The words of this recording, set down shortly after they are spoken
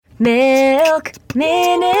Milk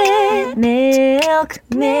Minute, Milk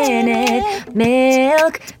Minute,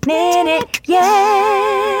 Milk Minute,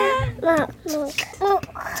 yeah!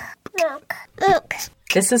 Milk.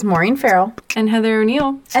 This is Maureen Farrell. And Heather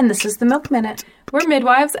O'Neill. And this is the Milk Minute. We're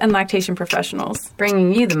midwives and lactation professionals,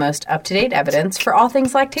 bringing you the most up-to-date evidence for all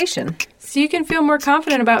things lactation, so you can feel more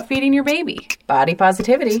confident about feeding your baby, body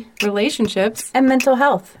positivity, relationships, and mental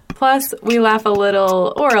health. Plus, we laugh a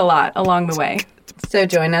little or a lot along the way. So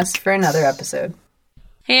join us for another episode.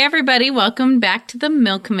 Hey everybody, welcome back to the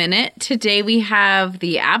Milk Minute. Today we have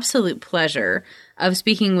the absolute pleasure of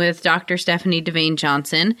speaking with Dr. Stephanie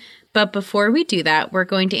DeVane-Johnson. But before we do that, we're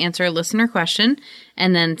going to answer a listener question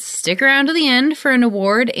and then stick around to the end for an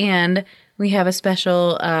award. And we have a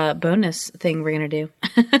special bonus thing we're going to do.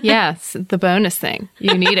 Yes, the bonus thing.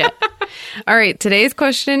 You need it. All right. Today's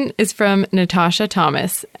question is from Natasha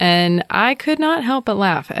Thomas, and I could not help but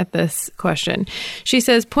laugh at this question. She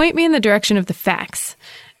says, point me in the direction of the facts.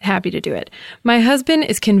 Happy to do it. My husband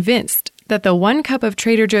is convinced that the 1 cup of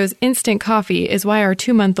Trader Joe's instant coffee is why our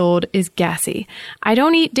 2-month-old is gassy. I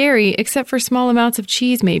don't eat dairy except for small amounts of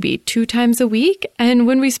cheese maybe 2 times a week. And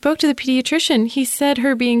when we spoke to the pediatrician, he said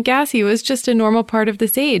her being gassy was just a normal part of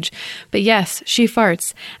this age. But yes, she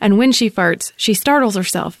farts. And when she farts, she startles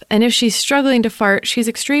herself. And if she's struggling to fart, she's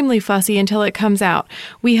extremely fussy until it comes out.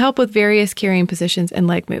 We help with various carrying positions and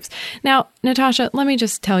leg moves. Now, Natasha, let me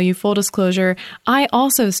just tell you, full disclosure, I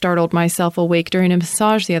also startled myself awake during a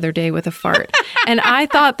massage the other day with a fart. And I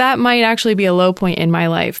thought that might actually be a low point in my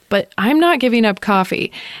life, but I'm not giving up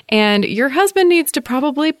coffee. And your husband needs to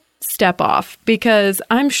probably step off because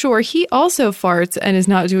I'm sure he also farts and is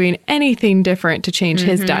not doing anything different to change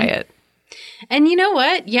his diet. And you know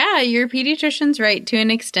what? Yeah, your pediatrician's right. To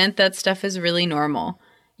an extent, that stuff is really normal.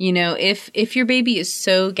 You know, if your baby is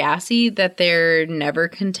so gassy that they're never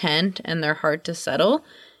content and they're hard to settle,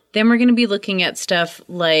 then we're going to be looking at stuff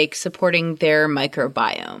like supporting their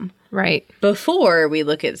microbiome. Right. Before we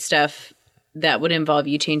look at stuff that would involve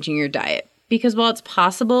you changing your diet. Because while it's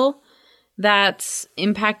possible that's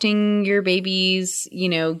impacting your baby's,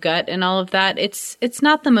 gut and all of that, it's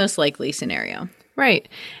not the most likely scenario. Right.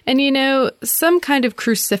 And, some kind of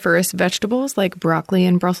cruciferous vegetables like broccoli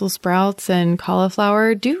and Brussels sprouts and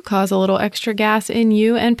cauliflower do cause a little extra gas in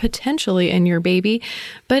you and potentially in your baby.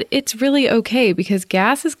 But it's really okay because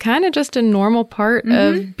gas is kind of just a normal part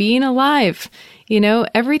of being alive.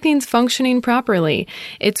 Everything's functioning properly.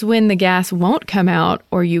 It's when the gas won't come out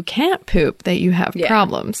or you can't poop that you have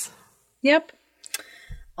problems. Yep.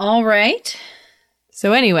 All right.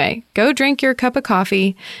 So anyway, go drink your cup of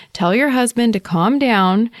coffee, tell your husband to calm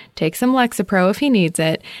down, take some Lexapro if he needs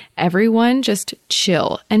it. Everyone just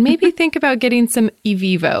chill and maybe think about getting some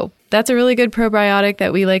Evivo. That's a really good probiotic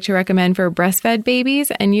that we like to recommend for breastfed babies,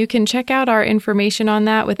 and you can check out our information on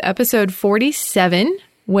that with episode 47,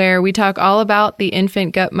 where we talk all about the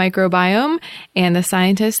infant gut microbiome and the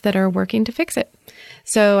scientists that are working to fix it.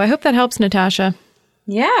 So I hope that helps, Natasha.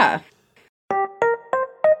 Yeah.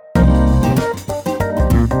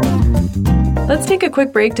 Let's take a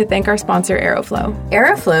quick break to thank our sponsor, Aeroflow.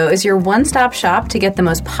 Aeroflow is your one-stop shop to get the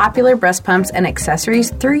most popular breast pumps and accessories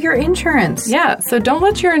through your insurance. Yeah, so don't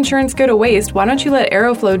let your insurance go to waste. Why don't you let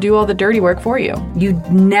Aeroflow do all the dirty work for you? You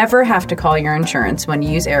never have to call your insurance when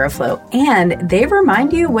you use Aeroflow, and they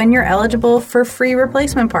remind you when you're eligible for free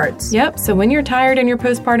replacement parts. Yep, so when you're tired in your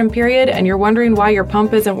postpartum period and you're wondering why your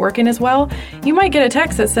pump isn't working as well, you might get a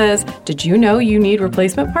text that says, "Did you know you need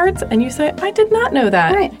replacement parts?" And you say, "I did not know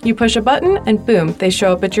that." Right. You push a button and boom, they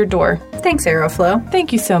show up at your door. Thanks, Aeroflow.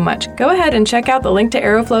 Thank you so much. Go ahead and check out the link to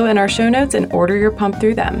Aeroflow in our show notes and order your pump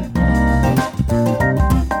through them.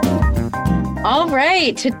 All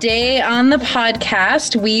right. Today on the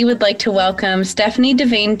podcast, we would like to welcome Stephanie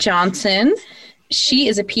DeVane-Johnson. She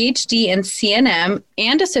is a PhD in CNM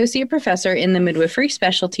and associate professor in the midwifery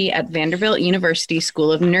specialty at Vanderbilt University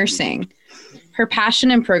School of Nursing. Her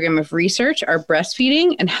passion and program of research are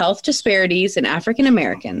breastfeeding and health disparities in African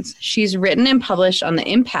Americans. She's written and published on the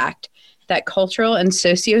impact that cultural and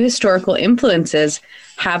socio-historical influences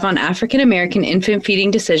have on African American infant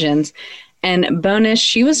feeding decisions. And bonus,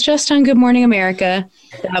 she was just on Good Morning America.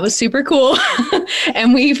 That was super cool.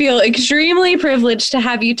 And we feel extremely privileged to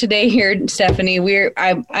have you today here, Stephanie.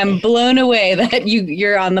 I'm blown away that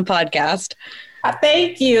you're on the podcast.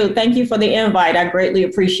 Thank you. Thank you for the invite. I greatly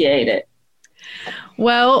appreciate it.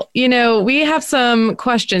 Well, we have some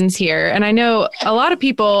questions here. And I know a lot of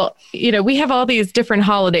people, we have all these different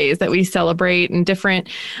holidays that we celebrate and different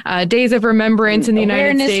days of remembrance in the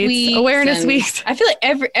United States. Awareness weeks. I feel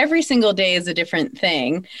like every single day is a different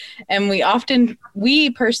thing. And we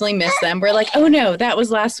personally miss them. We're like, oh no, that was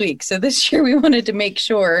last week. So this year we wanted to make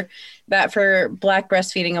sure that for Black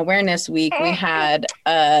Breastfeeding Awareness Week, we had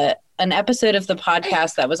an episode of the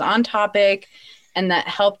podcast that was on topic and that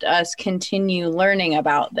helped us continue learning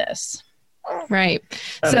about this. Right.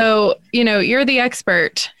 So, you're the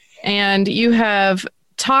expert and you have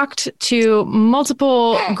talked to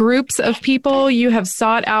multiple groups of people. You have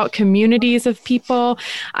sought out communities of people.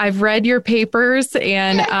 I've read your papers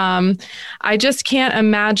and I just can't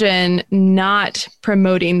imagine not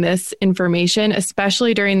promoting this information,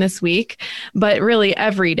 especially during this week, but really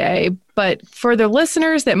every day. But for the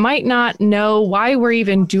listeners that might not know why we're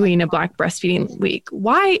even doing a Black Breastfeeding Week,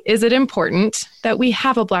 why is it important that we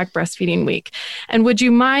have a Black Breastfeeding Week? And would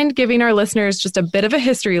you mind giving our listeners just a bit of a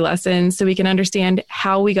history lesson so we can understand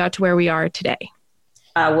how we got to where we are today?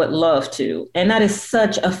 I would love to. And that is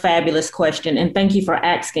such a fabulous question. And thank you for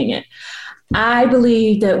asking it. I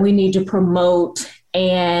believe that we need to promote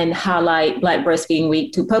and highlight Black Breastfeeding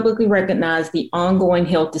Week to publicly recognize the ongoing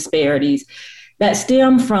health disparities that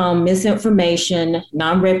stem from misinformation,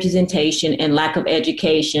 non-representation, and lack of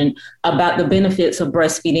education about the benefits of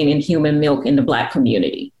breastfeeding and human milk in the Black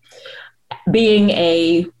community. Being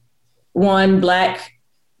a Black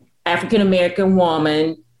African-American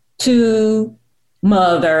woman, 2,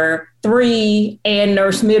 mother, 3, and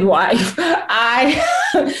nurse midwife, I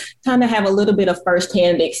kind of have a little bit of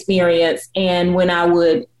firsthand experience. And when I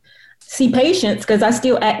would see patients, because I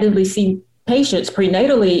still actively see patients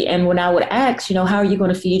prenatally, and when I would ask, how are you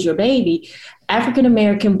going to feed your baby?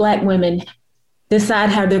 African-American Black women decide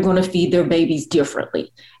how they're going to feed their babies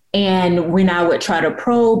differently. And when I would try to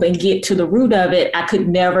probe and get to the root of it, I could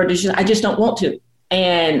never, I just don't want to.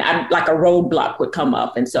 And like a roadblock would come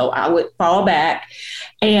up. And so I would fall back.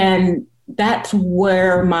 And that's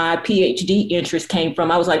where my PhD interest came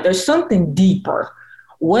from. I was like, there's something deeper.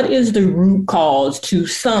 What is the root cause to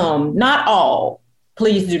some, not all?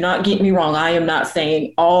 Please do not get me wrong. I am not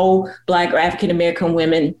saying all Black or African-American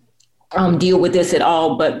women deal with this at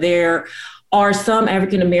all, but there are some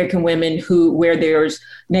African-American women where there's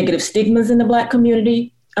negative stigmas in the Black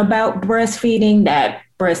community about breastfeeding, that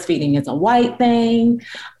breastfeeding is a white thing.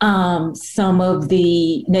 Some of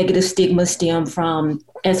the negative stigmas stem from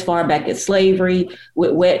as far back as slavery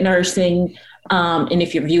with wet nursing. And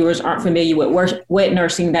if your viewers aren't familiar with wet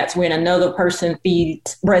nursing, that's when another person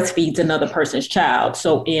breastfeeds another person's child.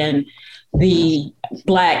 So in the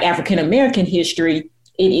Black African-American history,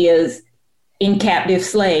 it is in captive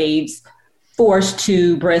slaves forced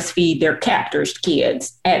to breastfeed their captors'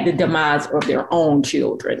 kids at the demise of their own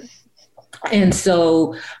children. And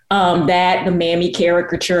so the mammy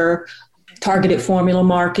caricature, targeted formula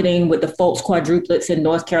marketing with the Folks quadruplets in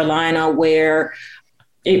North Carolina, where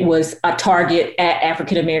it was a target at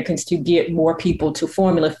African Americans to get more people to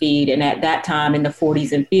formula feed. And at that time in the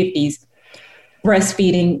 40s and 50s,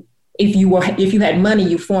 breastfeeding, if you had money,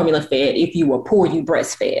 you formula fed. If you were poor, you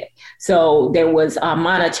breastfed. So there was a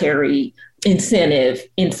monetary incentive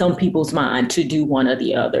in some people's mind to do one or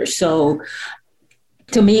the other. So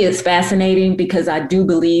to me, it's fascinating because I do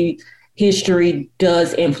believe history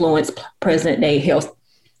does influence present day health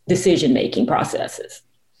decision-making processes.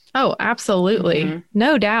 Oh, absolutely. Mm-hmm.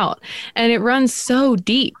 No doubt. And it runs so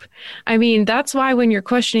deep. I mean, that's why when you're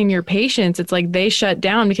questioning your patients, it's like they shut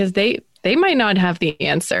down because they might not have the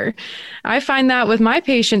answer. I find that with my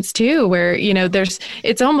patients too, where,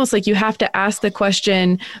 it's almost like you have to ask the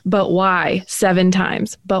question, but why 7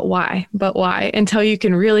 times, but why, until you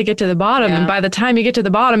can really get to the bottom. Yeah. And by the time you get to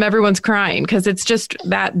the bottom, everyone's crying because it's just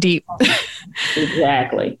that deep.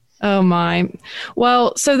 Exactly. Oh my.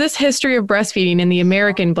 Well, so this history of breastfeeding in the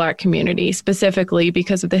American Black community, specifically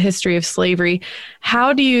because of the history of slavery,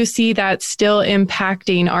 how do you see that still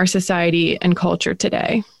impacting our society and culture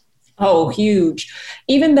today? Oh, huge.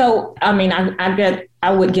 Even though, I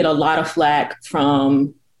would get a lot of flack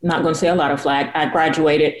from, not going to say a lot of flack. I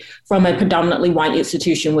graduated from a predominantly white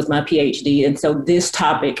institution with my PhD. And so this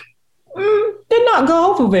topic did not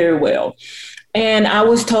go over very well. And I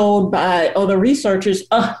was told by other researchers,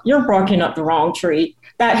 you're barking up the wrong tree.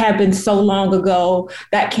 That happened so long ago.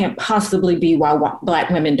 That can't possibly be why Black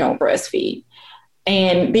women don't breastfeed.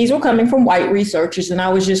 And these were coming from white researchers. And I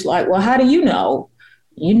was just like, well, how do you know?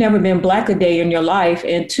 You've never been Black a day in your life.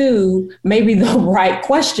 And 2, maybe the right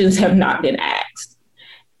questions have not been asked.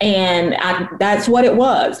 And that's what it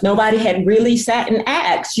was. Nobody had really sat and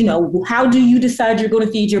asked, how do you decide you're going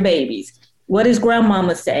to feed your babies? What does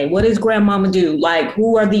grandmama say? What does grandmama do? Like,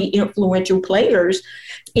 who are the influential players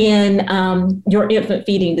in your infant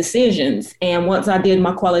feeding decisions? And once I did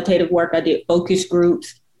my qualitative work, I did focus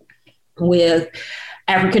groups with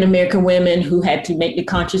African-American women who had to make the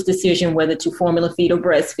conscious decision whether to formula feed or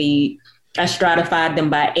breastfeed. I stratified them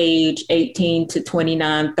by age, 18 to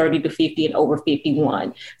 29, 30 to 50, and over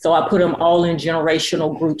 51. So I put them all in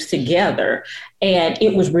generational groups together, and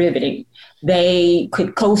it was riveting. They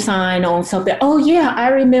could co-sign on something. Oh, yeah, I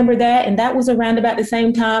remember that. And that was around about the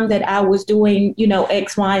same time that I was doing,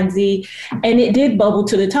 X, Y, and Z. And it did bubble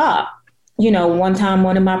to the top. One time,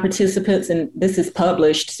 one of my participants, and this is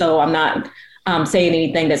published, so I'm not saying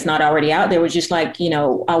anything that's not already out there, was just like,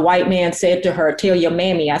 a white man said to her, "Tell your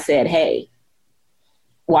mammy I said, hey,"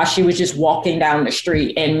 while she was just walking down the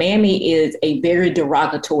street. And mammy is a very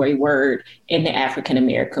derogatory word in the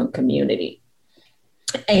African-American community.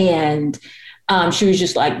 And she was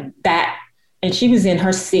just like that. And she was in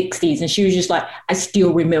her 60s, and she was just like, I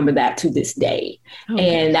still remember that to this day. Oh.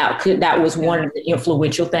 And that was one of the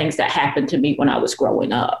influential things that happened to me when I was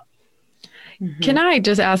growing up. Mm-hmm. Can I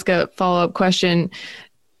just ask a follow-up question?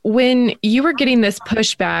 When you were getting this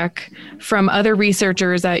pushback from other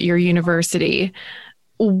researchers at your university,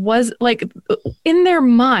 was like in their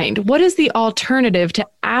mind, what is the alternative to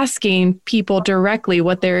asking people directly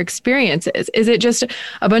what their experience is? Is it just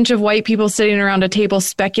a bunch of white people sitting around a table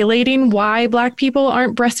speculating why Black people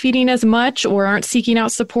aren't breastfeeding as much or aren't seeking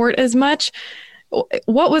out support as much?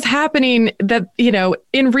 What was happening that,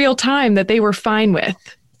 in real time that they were fine with?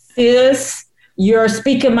 Sis, you're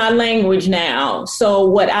speaking my language now. So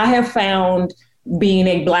what I have found being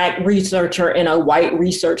a Black researcher in a white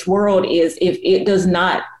research world is if it does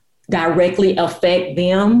not directly affect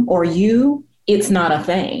them or you, it's not a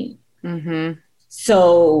thing. Mm-hmm.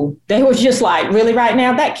 So they were just like, really right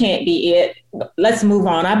now, that can't be it. Let's move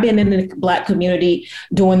on. I've been in the Black community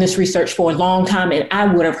doing this research for a long time, and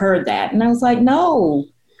I would have heard that. And I was like, no.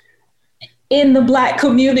 In the Black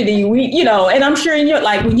community, and I'm sure in your,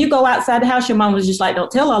 like, when you go outside the house, your mom was just like, don't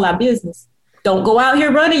tell all our business. Don't go out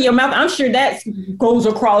here running your mouth. I'm sure that goes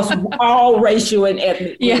across all racial and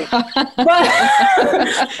ethnic groups. Yeah.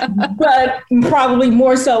 but probably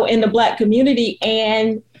more so in the Black community.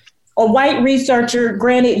 And a white researcher,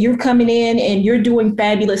 granted, you're coming in and you're doing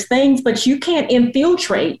fabulous things, but you can't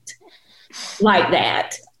infiltrate like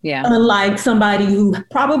that. Yeah. Unlike somebody who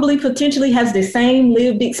probably potentially has the same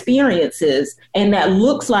lived experiences and that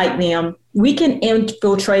looks like them, we can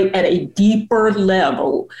infiltrate at a deeper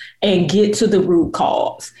level and get to the root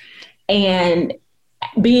cause. And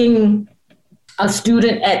being a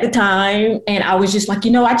student at the time, and I was just like,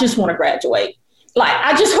 I just want to graduate. Like,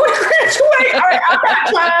 I just want to graduate. I'm not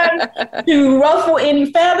trying to ruffle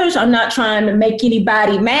any feathers. I'm not trying to make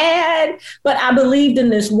anybody mad, but I believed in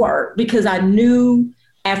this work because I knew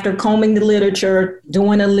after combing the literature,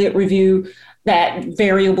 doing a lit review, that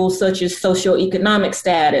variables such as socioeconomic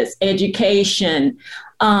status, education,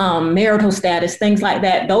 marital status, things like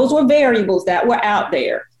that, those were variables that were out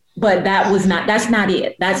there. But that's not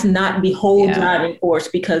it. That's not the whole driving force,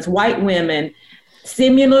 because white women,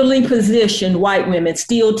 similarly positioned white women,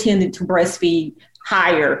 still tended to breastfeed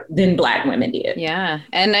higher than Black women did. Yeah.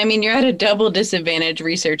 And I mean, you're at a double disadvantage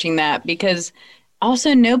researching that, because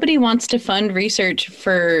also, nobody wants to fund research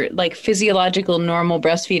for like physiological normal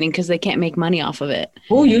breastfeeding because they can't make money off of it.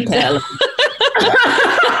 Oh, you tell.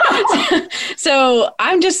 So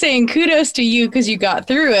I'm just saying kudos to you because you got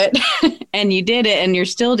through it and you did it and you're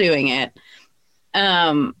still doing it.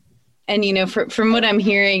 And, from what I'm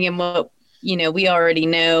hearing and what, we already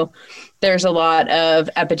know, there's a lot of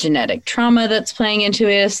epigenetic trauma that's playing into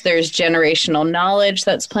this. There's generational knowledge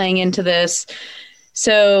that's playing into this.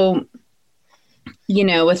 So,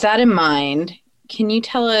 with that in mind, can you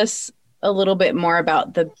tell us a little bit more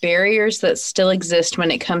about the barriers that still exist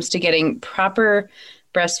when it comes to getting proper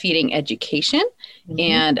breastfeeding education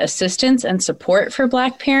and assistance and support for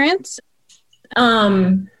Black parents?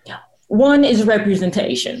 One is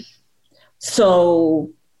representation.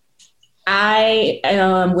 So I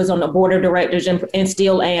was on the board of directors and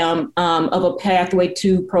still am of a Pathway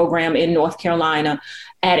 2 program in North Carolina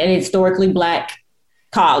at an historically Black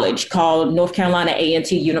college called North Carolina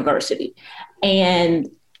A&T University. And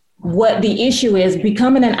what the issue is,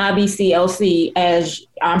 becoming an IBCLC, as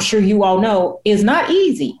I'm sure you all know, is not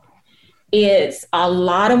easy. It's a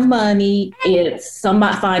lot of money. It's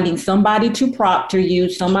finding somebody to proctor you,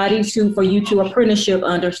 for you to apprenticeship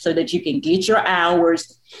under so that you can get your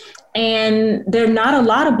hours. And there are not a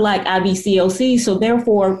lot of Black IBCLCs. So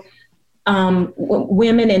therefore,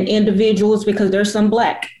 women and individuals, because there's some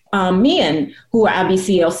Black men who are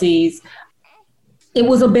IBCLCs, it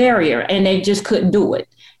was a barrier and they just couldn't do it.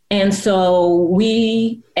 And so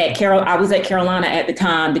I was at Carolina at the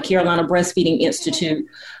time, the Carolina Breastfeeding Institute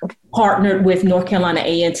partnered with North Carolina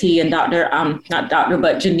A&T and Jania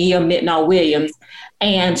Mitnall Williams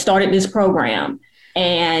and started this program.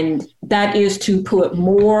 And that is to put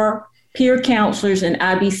more peer counselors and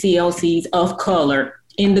IBCLCs of color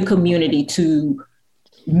in the community to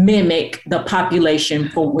mimic the population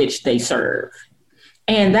for which they serve.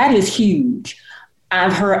 And that is huge.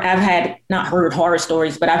 I've not heard horror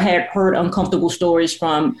stories, but I've heard uncomfortable stories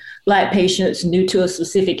from Black patients new to a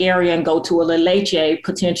specific area and go to a La Leche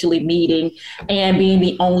potentially meeting and being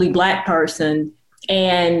the only Black person.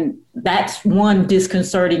 And that's one,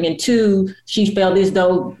 disconcerting. And two, she felt as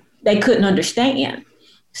though they couldn't understand.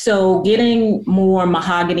 So getting more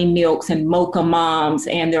mahogany milks and mocha moms,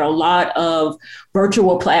 and there are a lot of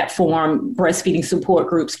virtual platform breastfeeding support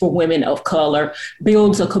groups for women of color,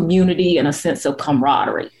 builds a community and a sense of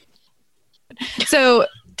camaraderie. So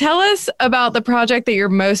tell us about the project that you're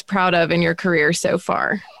most proud of in your career so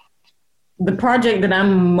far. The project that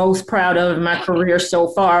I'm most proud of in my career so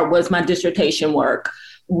far was my dissertation work,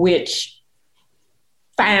 which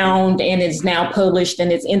found and is now published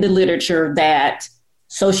and it's in the literature that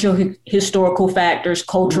social historical factors,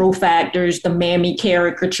 cultural factors, the mammy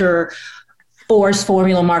caricature, forced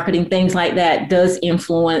formula marketing, things like that does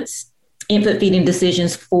influence infant feeding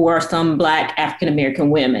decisions for some Black African-American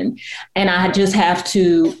women. And I just have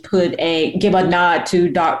to give a nod to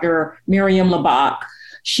Dr. Miriam Labak.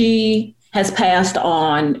 She has passed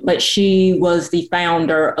on, but she was the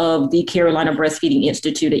founder of the Carolina Breastfeeding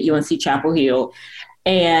Institute at UNC Chapel Hill.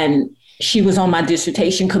 And she was on my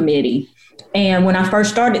dissertation committee. And when I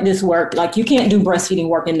first started this work, like, you can't do breastfeeding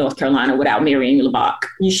work in North Carolina without Miriam Labak.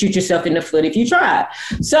 You shoot yourself in the foot if you try.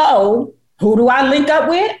 So who do I link up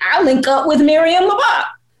with? I link up with Miriam Labak.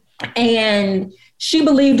 And she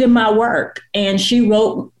believed in my work. And she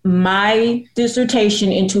wrote my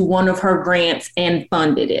dissertation into one of her grants and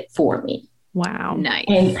funded it for me. Wow. Nice.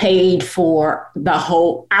 And paid for the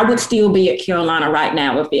whole. I would still be at Carolina right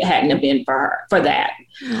now if it hadn't have been for her, for that.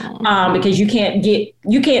 Because you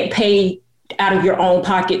can't pay out of your own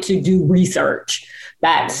pocket to do research.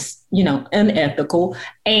 That's, unethical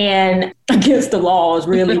and against the laws,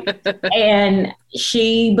 really. And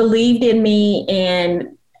she believed in me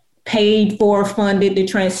and paid for, funded the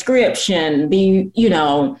transcription, the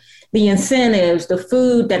incentives, the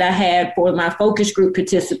food that I had for my focus group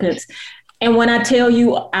participants. And when I tell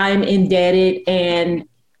you I'm indebted, and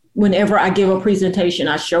whenever I give a presentation,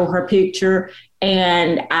 I show her picture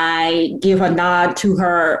and I give a nod to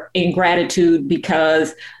her in gratitude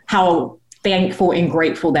because how thankful and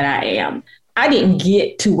grateful that I am. I didn't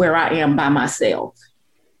get to where I am by myself.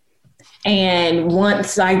 And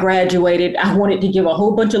once I graduated, I wanted to give a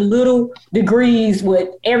whole bunch of little degrees with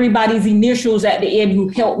everybody's initials at the end who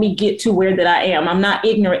helped me get to where that I am. I'm not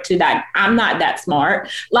ignorant to that. I'm not that smart.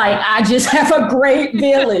 Like, I just have a great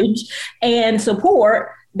village and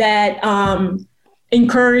support that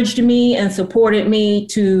encouraged me and supported me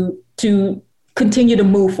to continue to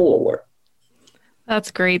move forward.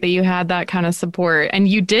 That's great that you had that kind of support. And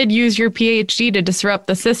you did use your PhD to disrupt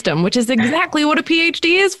the system, which is exactly what a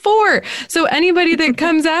PhD is for. So anybody that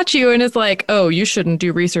comes at you and is like, oh, you shouldn't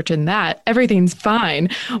do research in that, everything's fine.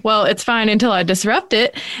 Well, it's fine until I disrupt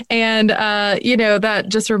it. And, that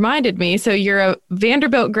just reminded me. So you're a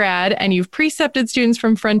Vanderbilt grad and you've precepted students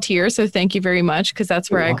from Frontier. So thank you very much, because that's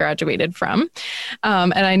where I graduated from.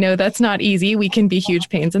 And I know that's not easy. We can be huge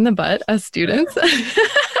pains in the butt as students.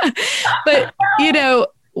 But,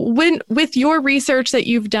 with your research that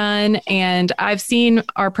you've done, and I've seen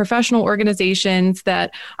our professional organizations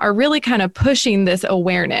that are really kind of pushing this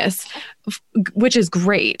awareness, which is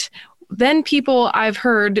great. Then people, I've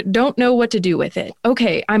heard, don't know what to do with it.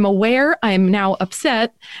 Okay, I'm aware, I'm now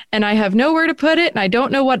upset, and I have nowhere to put it, and I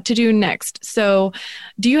don't know what to do next. So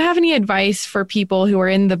do you have any advice for people who are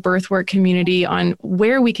in the birth work community on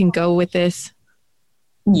where we can go with this?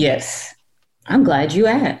 Yes. I'm glad you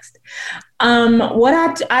asked. What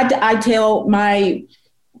I tell my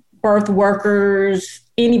birth workers,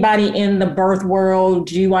 anybody in the birth world,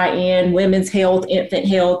 GYN, women's health, infant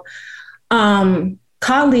health,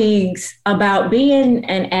 colleagues, about being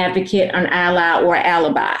an advocate, an ally, or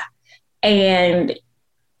alibi. And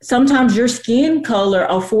sometimes your skin color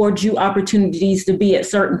affords you opportunities to be at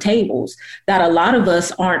certain tables that a lot of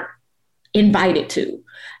us aren't invited to.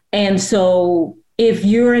 And so if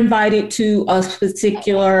you're invited to a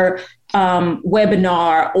particular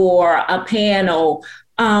webinar or a panel,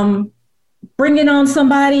 bringing on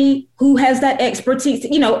somebody who has that expertise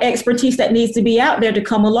that needs to be out there to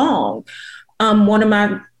come along. One of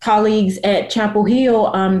my colleagues at Chapel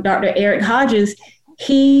Hill, Dr. Eric Hodges,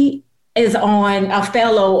 he is on a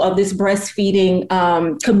fellow of this breastfeeding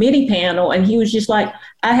committee panel. And he was just like,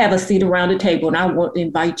 I have a seat around the table and I want to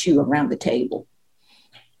invite you around the table.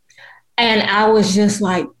 And I was just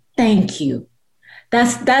like, thank you.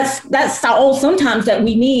 That's all sometimes that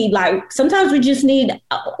we need. Like, sometimes we just need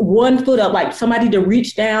one foot up, like somebody to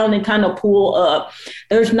reach down and kind of pull up.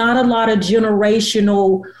 There's not a lot of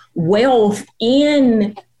generational wealth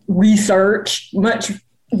in research, much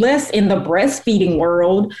less in the breastfeeding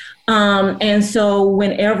world. And so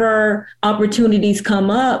whenever opportunities come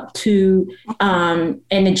up to, and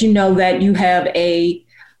that you know that you have a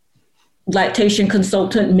lactation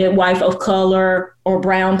consultant, midwife of color or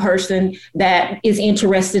brown person that is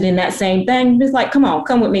interested in that same thing, it's like,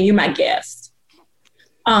 come with me, you're my guest.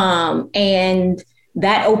 And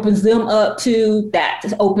that opens them up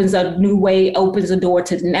that opens a new way, opens a door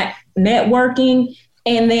to networking,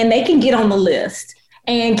 and then they can get on the list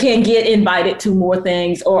and can get invited to more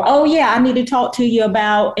things, or, oh yeah, I need to talk to you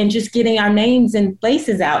about, and just getting our names and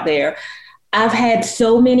places out there. I've had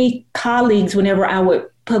so many colleagues, whenever I would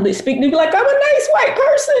public speak, they'd be like, I'm a nice white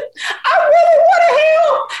person, I really want to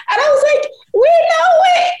help. And I was like, we know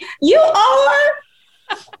it, you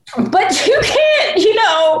are, but you can't,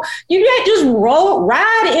 you can't just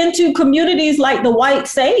ride into communities like the white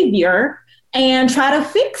savior and try to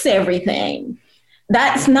fix everything.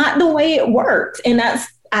 That's not the way it works. And that's,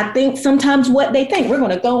 I think, sometimes what they think. We're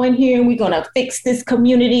going to go in here and we're going to fix this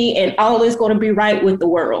community and all is going to be right with the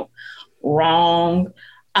world. Wrong.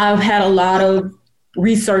 I've had a lot of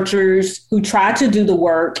researchers who try to do the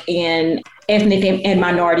work in ethnic and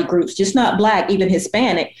minority groups, just not Black, even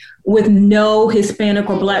Hispanic, with no Hispanic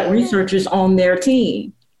or Black researchers on their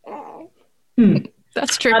team.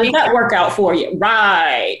 That's tricky. How does that work out for you?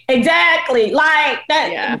 Right. Exactly. Like that.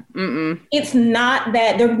 Yeah. It's not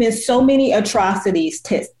that. There have been so many atrocities,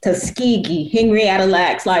 Tuskegee, Henrietta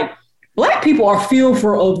Lacks. Like, Black people are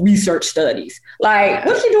fearful of research studies. Like,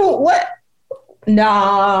 what you doing? What?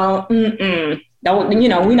 No. Don't,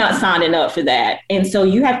 we're not signing up for that. And so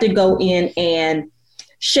you have to go in and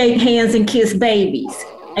shake hands and kiss babies.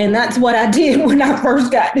 And that's what I did when I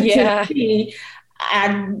first got to Tennessee.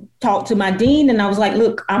 I talked to my dean and I was like,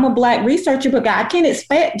 look, I'm a Black researcher, but I can't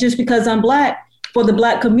expect just because I'm Black for the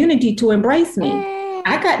Black community to embrace me.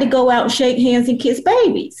 I got to go out and shake hands and kiss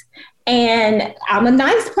babies. And I'm a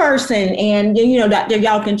nice person and,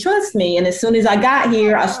 y'all can trust me. And as soon as I got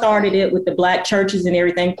here, I started it with the Black churches and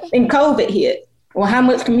everything. And COVID hit. Well, how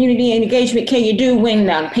much community engagement can you do when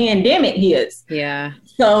the pandemic hits? Yeah.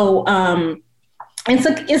 So,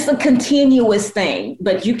 it's a continuous thing,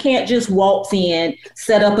 but you can't just waltz in,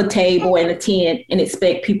 set up a table and a tent and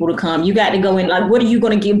expect people to come. You got to go in, like, what are you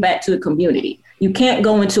going to give back to the community? You can't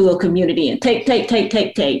go into a community and take,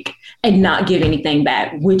 and not give anything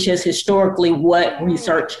back, which is historically what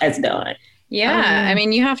research has done. Yeah. I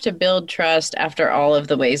mean, you have to build trust after all of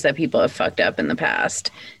the ways that people have fucked up in the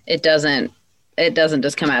past. It doesn't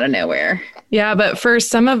just come out of nowhere. Yeah, but for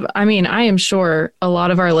I am sure a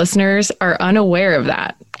lot of our listeners are unaware of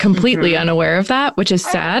that, completely unaware of that, which is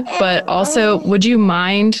sad. But also, would you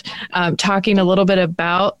mind talking a little bit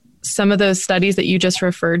about some of those studies that you just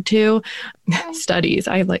referred to? Studies,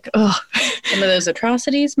 some of those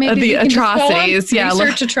atrocities, maybe? The atrocities, yeah.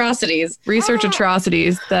 Research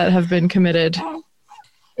atrocities that have been committed.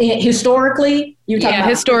 Historically,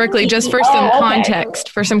 historically, just for some context.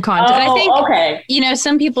 For some context, I think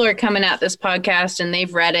some people are coming at this podcast and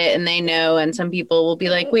they've read it and they know, and some people will be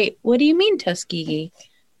like, "Wait, what do you mean Tuskegee?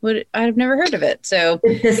 What? I've never heard of it." So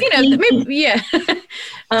maybe, yeah,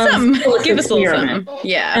 give us a little something.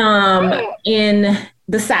 Yeah, in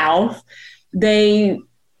the South, they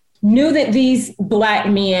knew that these Black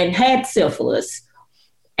men had syphilis.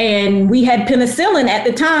 And we had penicillin at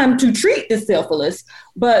the time to treat the syphilis.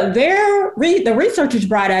 But the researchers'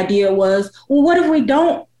 bright idea was, well, what if we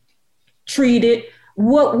don't treat it?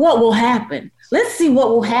 What will happen? Let's see what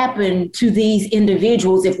will happen to these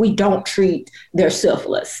individuals if we don't treat their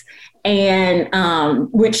syphilis. And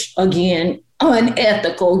which, again,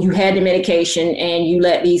 unethical. You had the medication and you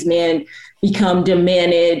let these men become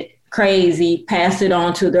demented, crazy, pass it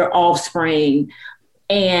on to their offspring,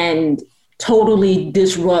 and totally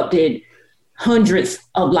disrupted hundreds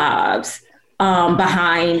of lives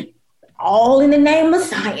behind, all in the name of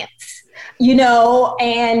science,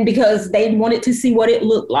 and because they wanted to see what it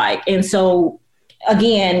looked like. And so,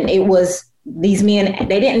 again, it was these men,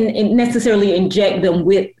 they didn't necessarily inject them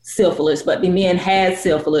with syphilis, but the men had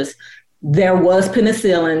syphilis. There was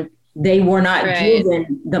penicillin. They were not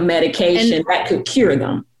given the medication that could cure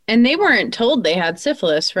them. And they weren't told they had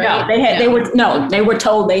syphilis, right? No, they were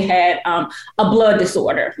told they had a blood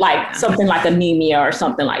disorder, like something like anemia or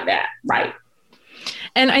something like that. Right.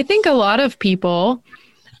 And I think a lot of people,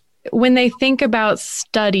 when they think about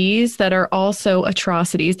studies that are also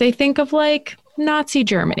atrocities, they think of like Nazi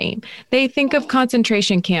Germany. They think of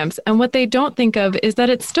concentration camps. And what they don't think of is that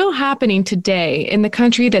it's still happening today in the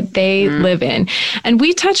country that they live in. And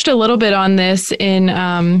we touched a little bit on this in,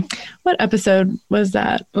 what episode was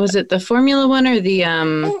that? Was it the formula one or the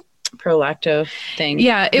Prolacto thing?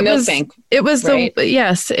 Yeah, it was. Bank, it was right?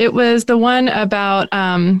 it was the one about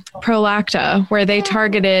Prolacta, where they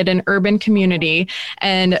targeted an urban community,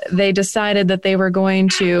 and they decided that they were going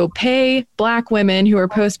to pay Black women who were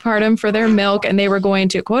postpartum for their milk, and they were going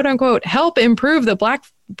to quote unquote help improve the Black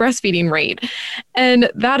breastfeeding rate. And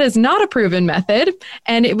that is not a proven method.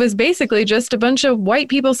 And it was basically just a bunch of white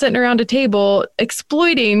people sitting around a table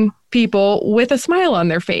exploiting people with a smile on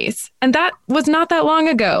their face. And that was not that long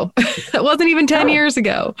ago. It wasn't even 10 years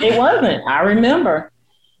ago. It wasn't. I remember.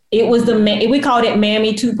 It was we called it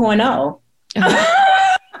Mammy 2.0. In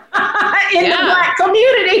the Black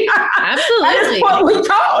community. Absolutely. That's what we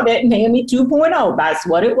called it, Mammy 2.0. That's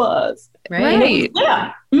what it was. Right.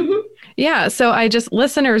 Yeah. Mm-hmm. Yeah. So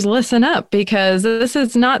listeners, listen up, because this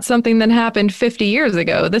is not something that happened 50 years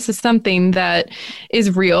ago. This is something that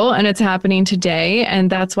is real and it's happening today. And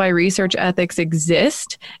that's why research ethics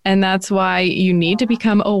exist. And that's why you need to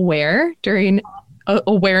become aware during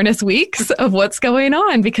awareness weeks of what's going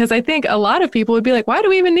on, because I think a lot of people would be like, why do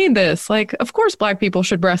we even need this? Like, of course, Black people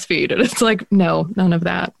should breastfeed. And it's like, no, none of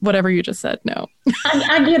that. Whatever you just said, no.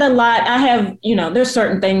 I get a lot. I have, there's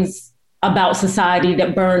certain things about society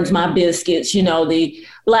that burns my biscuits, the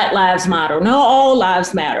Black Lives Matter. No, all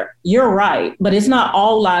lives matter. You're right. But it's not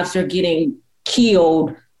all lives are getting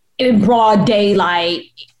killed in broad daylight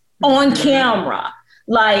on camera.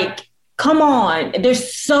 Like, come on.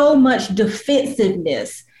 There's so much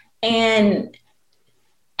defensiveness and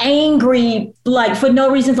angry, like for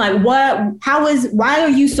no reasons. Like, why are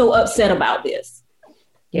you so upset about this?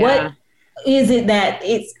 Yeah. What is it that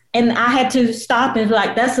and I had to stop and be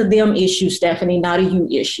like, that's a them issue, Stephanie, not a you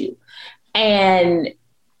issue. And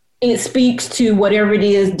it speaks to whatever it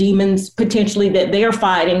is, demons potentially that they're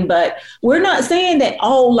fighting. But we're not saying that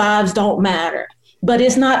all lives don't matter, but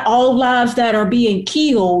it's not all lives that are being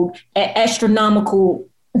killed at astronomical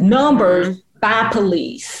numbers by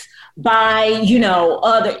police, by,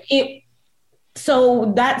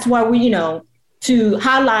 so that's why we, to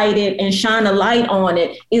highlight it and shine a light on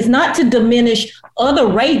it is not to diminish other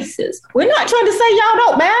races. We're not trying to say y'all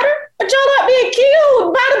don't matter, but y'all not being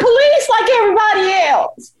killed by the police like everybody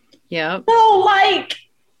else. Yeah. So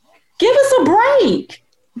give us a break.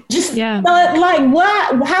 Just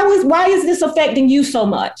why is this affecting you so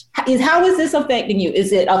much? How is this affecting you?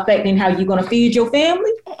 Is it affecting how you're going to feed your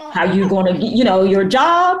family? How you going to, your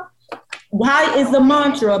job? Why is the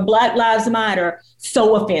mantra Black Lives Matter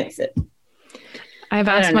so offensive? I've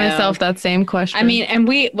asked myself that same question. I mean, and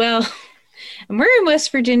we're in West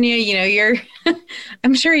Virginia,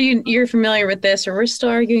 I'm sure you're familiar with this, or we're still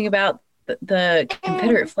arguing about the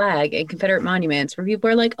Confederate flag and Confederate monuments, where people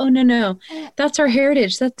are like, oh, no, that's our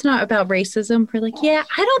heritage. That's not about racism. We're like, yeah,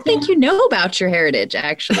 I don't think you know about your heritage,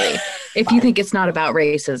 actually, if you think it's not about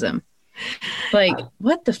racism. Like,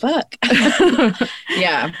 what the fuck?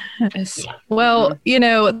 Yeah. Well,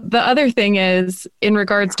 the other thing is, in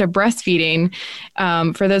regards to breastfeeding,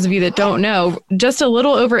 for those of you that don't know, just a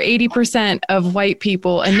little over 80% of white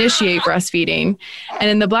people initiate breastfeeding.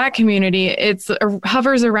 And in the Black community, it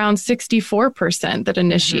hovers around 64% that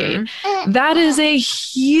initiate. Mm-hmm. That is a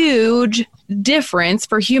huge difference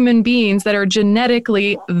for human beings that are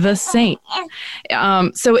genetically the same.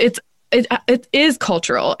 So it is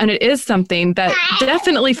cultural, and it is something that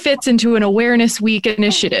definitely fits into an awareness week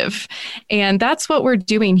initiative. And that's what we're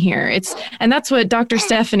doing here. And that's what Dr.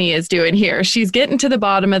 Stephanie is doing here. She's getting to the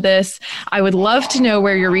bottom of this. I would love to know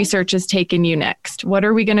where your research is taking you next. What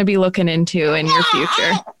are we going to be looking into in your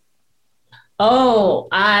future? Oh,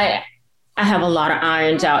 I have a lot of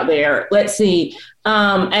irons out there. Let's see.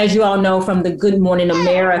 As you all know from the Good Morning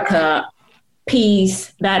America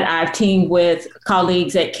piece that I've teamed with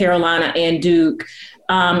colleagues at Carolina and Duke,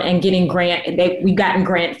 and getting we've gotten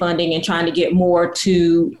grant funding and trying to get more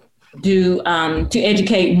to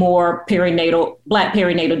educate more Black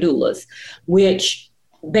perinatal doulas, which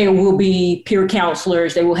they will be peer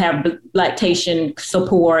counselors. They will have lactation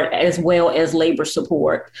support as well as labor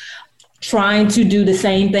support. Trying to do the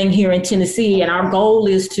same thing here in Tennessee. And our goal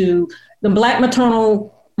is the Black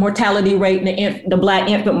maternal mortality rate and the Black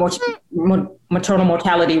infant maternal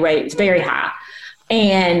mortality rate is very high.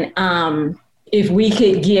 And if we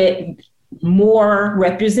could get more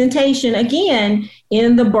representation again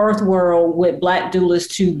in the birth world with Black doulas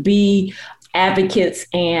to be advocates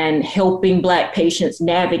and helping Black patients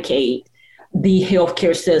navigate the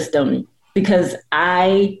healthcare system, because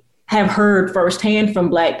I have heard firsthand from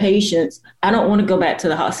Black patients, I don't want to go back to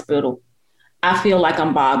the hospital. I feel like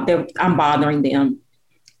I'm bothering them.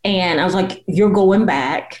 And I was like, you're going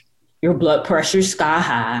back. Your blood pressure's sky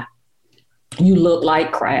high. You look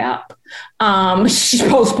like crap.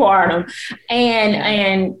 Postpartum.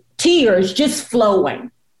 And tears just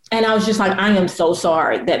flowing. And I was just like, I am so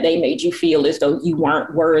sorry that they made you feel as though you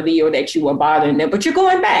weren't worthy or that you were bothering them, but you're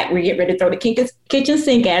going back. We get ready to throw the kitchen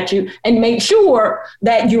sink at you and make sure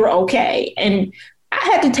that you're okay. And I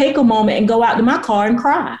had to take a moment and go out to my car and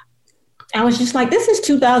cry. I was just like, this is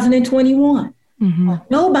 2021. Mm-hmm.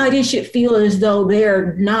 Nobody should feel as though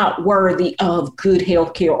they're not worthy of good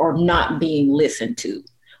health care or not being listened to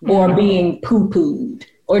or being poo-pooed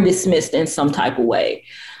or dismissed in some type of way.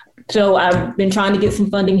 So I've been trying to get some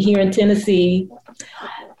funding here in Tennessee.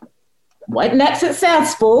 Wasn't that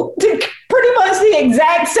successful? Pretty much the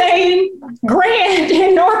exact same grant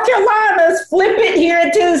in North Carolina, flip it here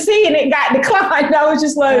in Tennessee, and it got declined. I was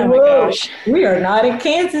just like, whoa, we are not in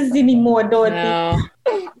Kansas anymore, Dorothy. No.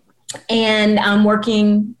 And I'm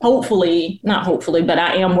working, not hopefully, but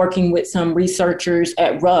I am working with some researchers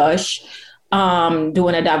at Rush,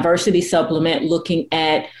 doing a diversity supplement looking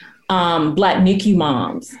at Black NICU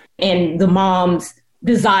moms and the moms'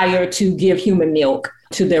 desire to give human milk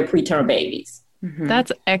to their preterm babies. Mm-hmm.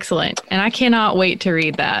 That's excellent. And I cannot wait to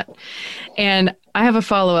read that. And I have a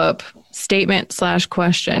follow-up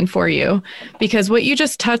statement/question for you, because what you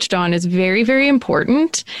just touched on is very, very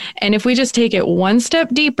important. And if we just take it one step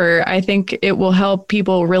deeper, I think it will help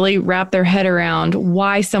people really wrap their head around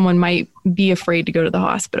why someone might be afraid to go to the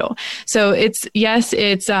hospital. So it's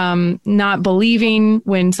not believing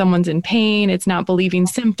when someone's in pain. It's not believing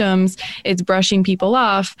symptoms. It's brushing people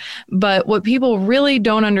off. But what people really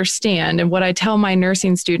don't understand, and what I tell my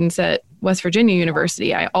nursing students at West Virginia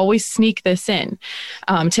University, I always sneak this in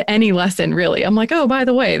to any lesson, really. I'm like, oh, by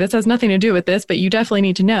the way, this has nothing to do with this, but you definitely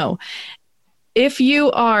need to know. If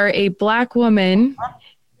you are a Black woman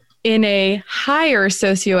in a higher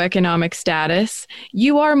socioeconomic status,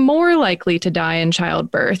 you are more likely to die in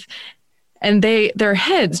childbirth. And their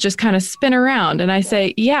heads just kind of spin around. And I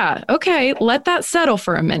say, yeah, okay, let that settle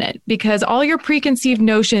for a minute, because all your preconceived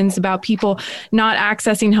notions about people not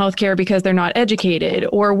accessing healthcare because they're not educated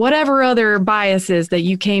or whatever other biases that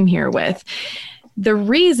you came here with, the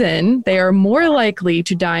reason they are more likely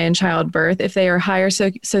to die in childbirth if they are higher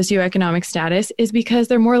socioeconomic status is because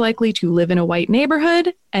they're more likely to live in a white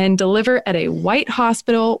neighborhood and deliver at a white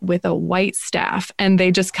hospital with a white staff. And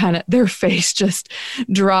they just their face just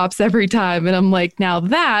drops every time. And I'm like, now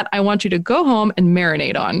that I want you to go home and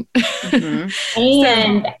marinate on. Mm-hmm.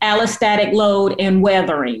 And allostatic load and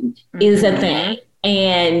weathering is a thing.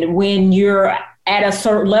 And when you're at a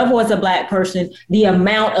certain level as a Black person, the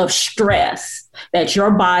amount of stress that your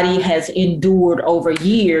body has endured over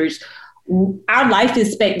years, our life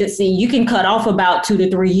expectancy, you can cut off about 2 to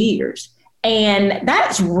 3 years. And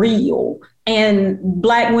that's real. And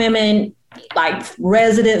Black women, like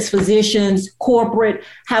residents, physicians, corporate,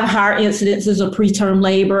 have higher incidences of preterm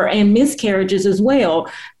labor and miscarriages as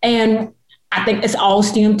well. And I think it's all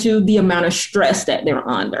stemmed to the amount of stress that they're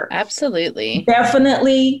under. Absolutely.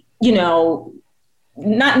 Definitely,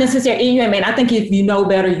 not necessarily, I think if you know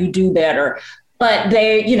better, you do better. But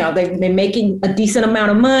they've been making a decent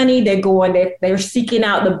amount of money. They're seeking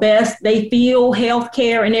out the best they feel,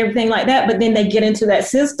 healthcare and everything like that. But then they get into that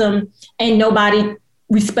system and nobody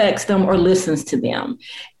respects them or listens to them.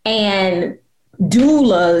 And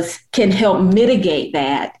doulas can help mitigate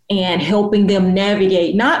that and helping them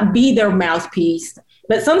navigate, not be their mouthpiece,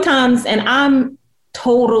 but sometimes, and I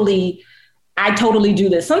totally do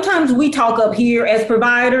this. Sometimes we talk up here as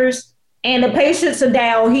providers and the patients are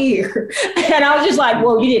down here. And I was just like,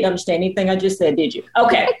 well, you didn't understand anything I just said, did you?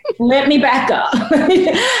 Okay, let me back up.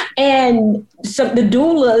 And so the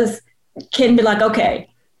doulas can be like, okay,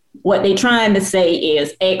 what they're trying to say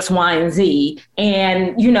is X, Y, and Z,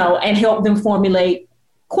 and, and help them formulate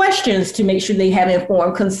questions to make sure they have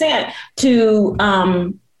informed consent to,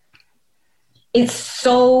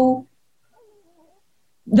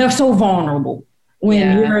 they're so vulnerable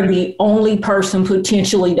when you're the only person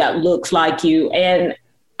potentially that looks like you. And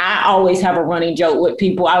I always have a running joke with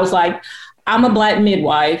people. I was like, I'm a Black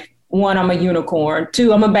midwife. 1, I'm a unicorn.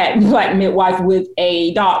 2, I'm a Black midwife with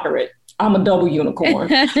a doctorate. I'm a double unicorn.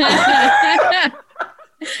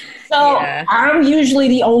 I'm usually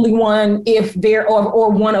the only one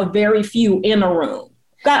or one of very few in a room.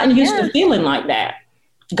 gotten used to feeling like that,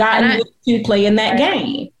 gotten used to playing that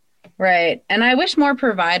game. Right. And I wish more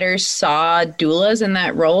providers saw doulas in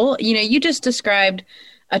that role. You know, you just described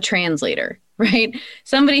a translator, right?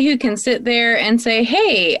 Somebody who can sit there and say,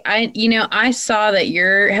 hey, I saw that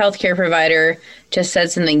your healthcare provider just said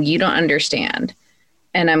something you don't understand.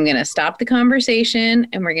 And I'm going to stop the conversation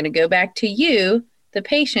and we're going to go back to you, the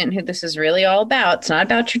patient, who this is really all about. It's not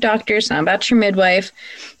about your doctor. It's not about your midwife.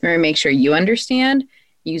 We're going to make sure you understand,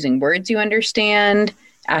 using words you understand,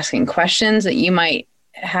 asking questions that you might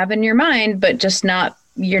have in your mind, but just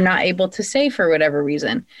you're not able to say for whatever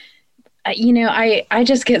reason. I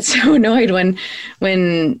just get so annoyed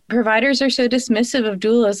when providers are so dismissive of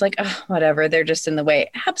doulas, like, oh, whatever, they're just in the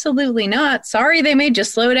way. Absolutely not. Sorry, they may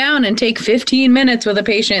just slow down and take 15 minutes with a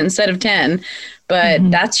patient instead of 10,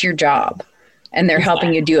 but that's your job and they're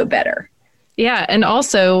helping you do it better. Yeah. And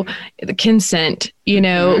also the consent,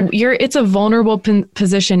 it's a vulnerable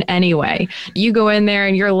position anyway. You go in there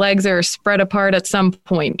and your legs are spread apart at some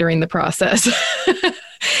point during the process.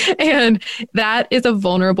 And that is a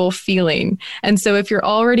vulnerable feeling. And so if you're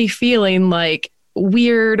already feeling like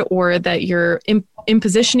weird, or that you're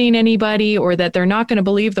impositioning anybody, or that they're not going to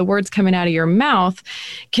believe the words coming out of your mouth,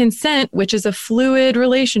 consent, which is a fluid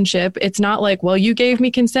relationship, it's not like, well, you gave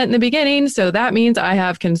me consent in the beginning, so that means I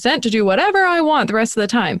have consent to do whatever I want the rest of the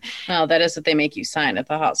time. Well, that is what they make you sign at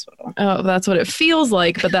the hospital. Oh, that's what it feels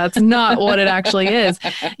like, but that's not what it actually is.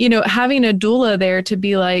 Having a doula there to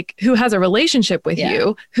be like, who has a relationship with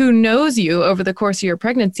you, who knows you over the course of your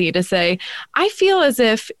pregnancy, to say, I feel as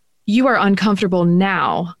if you are uncomfortable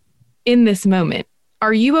now in this moment.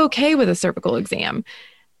 Are you okay with a cervical exam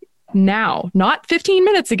now? Not 15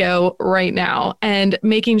 minutes ago, right now. And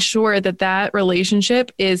making sure that that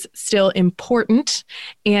relationship is still important,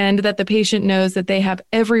 and that the patient knows that they have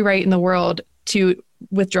every right in the world to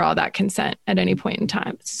withdraw that consent at any point in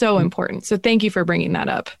time. So important. So thank you for bringing that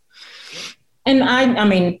up. And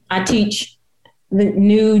I teach the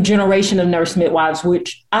new generation of nurse midwives,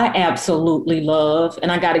 which I absolutely love.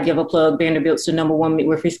 And I got to give a plug. Vanderbilt's the #1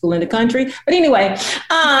 midwifery school in the country. But anyway,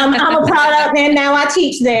 I'm a product and now I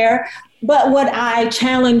teach there. But what I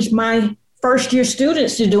challenged my first year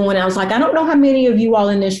students to do, and I was like, I don't know how many of you all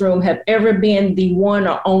in this room have ever been the one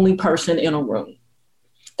or only person in a room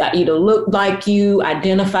that either looked like you,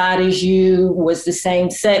 identified as you, was the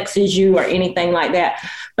same sex as you, or anything like that.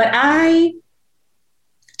 But I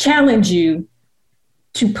challenge you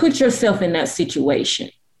to put yourself in that situation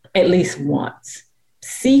at least once.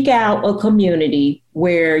 Seek out a community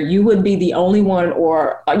where you would be the only one,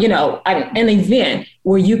 or, an event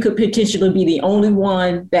where you could potentially be the only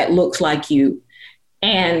one that looks like you,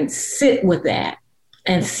 and sit with that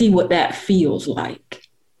and see what that feels like.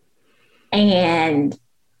 And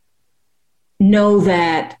know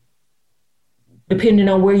that depending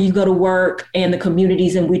on where you go to work and the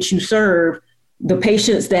communities in which you serve, the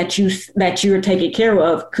patients that you're taking care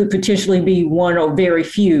of could potentially be one or very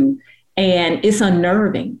few. And it's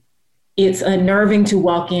unnerving. It's unnerving to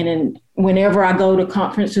walk in, and whenever I go to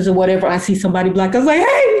conferences or whatever, I see somebody black. I was like,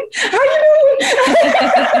 hey, how you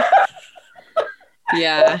doing?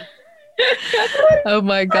 Yeah. Oh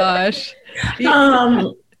my gosh.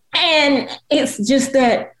 And it's just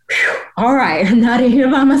that, all right, I'm not in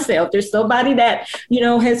here by myself. There's somebody that,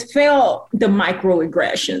 has felt the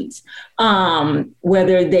microaggressions,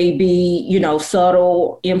 whether they be,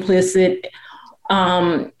 subtle, implicit,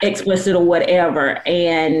 explicit, or whatever.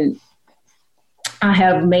 And I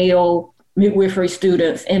have male midwifery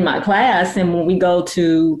students in my class. And when we go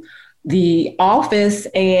to the office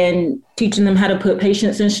and teaching them how to put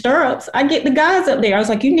patients in stirrups, I get the guys up there. I was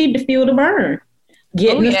like, you need to feel the burn.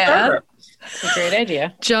 Get in the stirrups. That's a great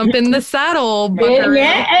idea. Jump in the saddle.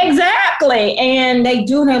 Yeah, exactly. And they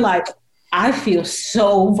do, and they're like, I feel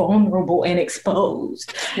so vulnerable and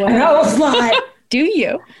exposed. Wow. And I was like, do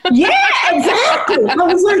you? Yeah, exactly. I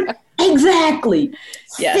was like, exactly.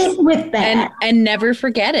 Yes. Sit with that. And never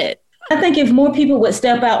forget it. I think if more people would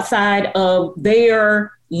step outside of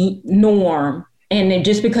their norm, and then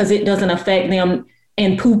just because it doesn't affect them,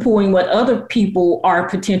 and poo-pooing what other people are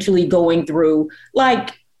potentially going through,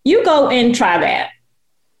 like, you go and try that.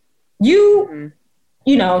 You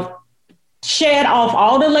shed off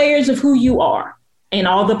all the layers of who you are and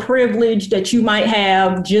all the privilege that you might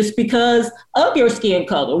have just because of your skin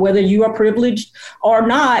color, whether you are privileged or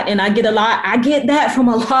not. And I get that from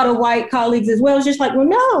a lot of white colleagues as well. It's just like, well,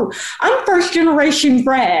 no, I'm first generation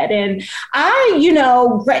grad, and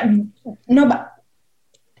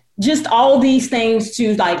just all these things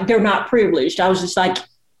to, like, they're not privileged. I was just like,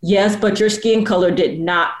 yes, but your skin color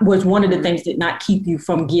was one of the things that did not keep you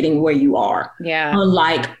from getting where you are. Yeah.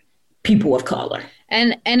 Unlike people of color.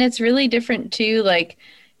 And it's really different too. Like,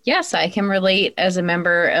 yes, I can relate as a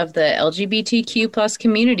member of the LGBTQ plus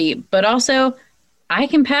community, but also I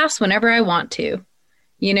can pass whenever I want to.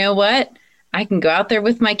 You know what? I can go out there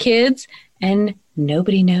with my kids and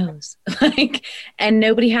nobody knows. And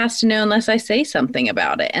nobody has to know unless I say something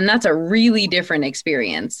about it. And that's a really different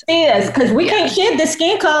experience. It is, because we can't shed the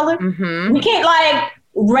skin color. Mm-hmm. We can't like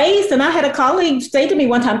race. And I had a colleague say to me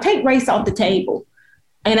one time, take race off the table.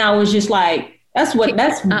 And I was just like, that's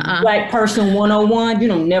Black person 101. You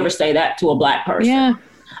don't never say that to a Black person. Yeah.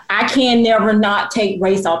 I can never not take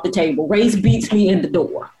race off the table. Race beats me in the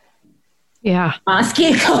door. Yeah. My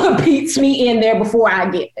skin color beats me in there before I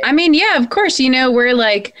get there. I mean, yeah, of course, we're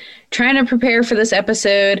like trying to prepare for this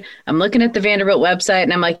episode. I'm looking at the Vanderbilt website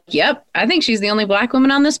and I'm like, yep, I think she's the only Black woman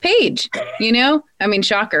on this page, I mean,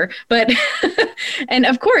 shocker. But, and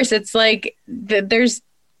of course, it's like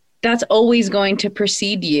that's always going to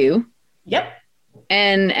precede you. Yep.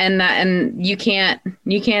 And you can't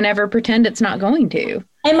ever pretend it's not going to.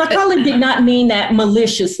 And my colleague did not mean that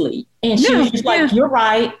maliciously. And she was just like, you're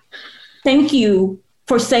right. Thank you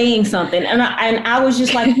for saying something. And I was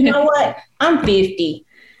just like, you know what? I'm 50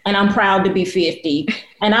 and I'm proud to be 50.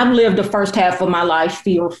 And I've lived the first half of my life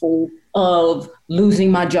fearful of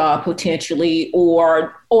losing my job potentially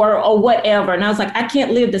or whatever. And I was like, I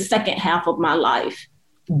can't live the second half of my life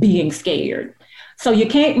being scared. So you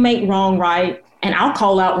can't make wrong right. And I'll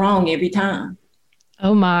call out wrong every time.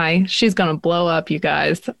 Oh my, she's going to blow up, you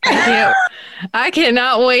guys. I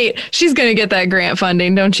cannot wait. She's going to get that grant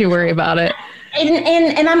funding. Don't you worry about it.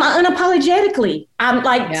 And I'm unapologetically, I'm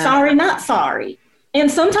like, sorry, not sorry. And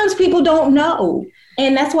sometimes people don't know.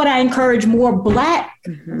 And that's what I encourage more Black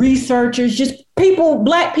researchers, just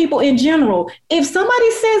Black people in general. If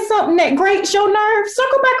somebody says something that grates your nerve,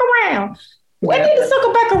 circle back around. We need to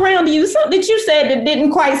circle back around to you. Something that you said that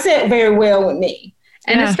didn't quite sit very well with me.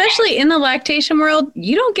 And especially in the lactation world,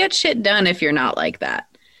 you don't get shit done if you're not like that.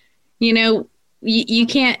 You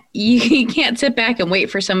can't sit back and wait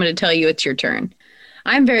for someone to tell you it's your turn.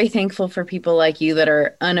 I'm very thankful for people like you that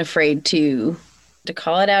are unafraid to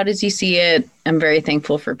call it out as you see it. I'm very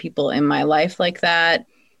thankful for people in my life like that.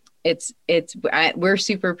 We're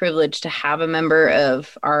super privileged to have a member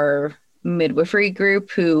of our midwifery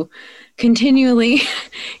group who continually,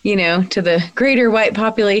 to the greater white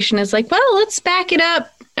population is like, well, let's back it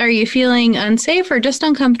up. Are you feeling unsafe or just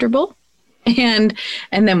uncomfortable? And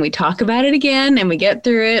then we talk about it again and we get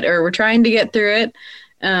through it, or we're trying to get through it.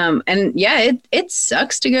 It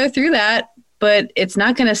sucks to go through that, but it's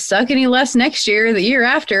not going to suck any less next year, the year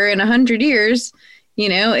after, in 100 years.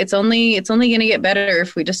 It's only going to get better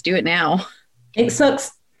if we just do it now. It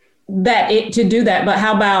sucks to do that, but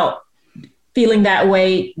how about feeling that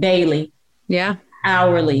way daily? Yeah.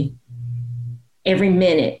 Hourly, every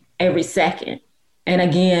minute, every second. And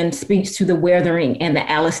again, speaks to the weathering and the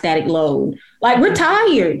allostatic load. Like, we're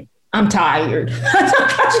tired. I'm tired.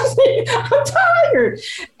 I'm tired.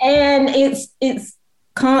 And it's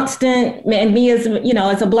constant. And me as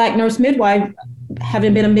a Black nurse midwife,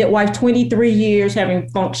 having been a midwife 23 years, having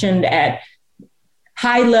functioned at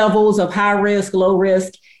high levels of high risk, low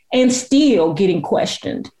risk, and still getting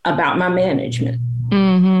questioned about my management.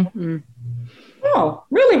 Mm-hmm. Oh,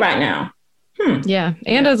 really right now? Yeah.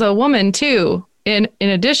 And as a woman too, in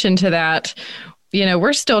addition to that,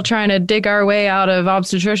 we're still trying to dig our way out of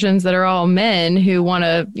obstetricians that are all men who want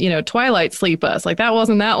to, twilight sleep us. Like, that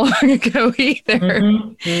wasn't that long ago either.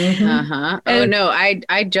 Mm-hmm. Mm-hmm. Uh-huh. Oh, no,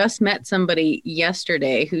 I just met somebody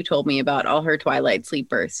yesterday who told me about all her twilight sleep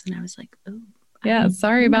births. And I was like, oh. Yeah,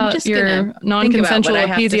 sorry about your non-consensual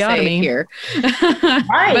episiotomy here.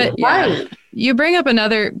 Right. You bring up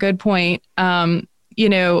another good point.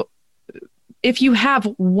 If you have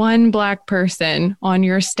one Black person on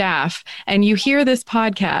your staff and you hear this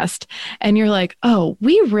podcast and you're like, oh,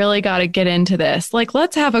 we really got to get into this. Like,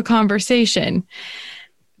 let's have a conversation.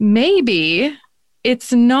 Maybe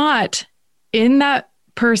it's not in that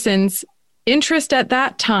person's interest at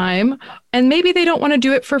that time, and maybe they don't want to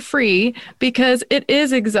do it for free because it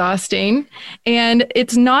is exhausting and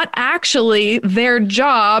it's not actually their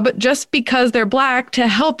job just because they're Black to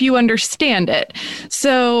help you understand it.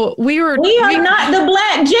 So we are not the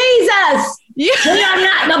Black Jesus. Yeah. We are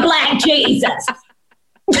not the Black Jesus.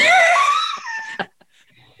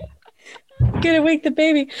 Gonna wake the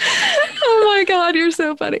baby. Oh my God, you're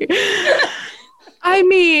so funny. I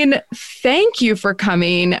mean, thank you for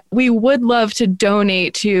coming. We would love to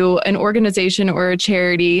donate to an organization or a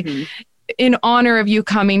charity in honor of you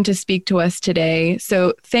coming to speak to us today.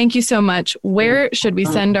 So thank you so much. Where should we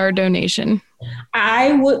send our donation?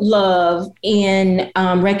 I would love, in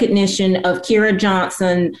recognition of Kira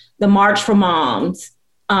Johnson, the March for Moms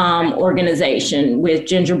organization with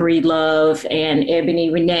Ginger Breedlove and Ebony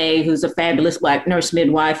Renee, who's a fabulous Black nurse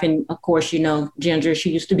midwife. And of course, you know, Ginger, she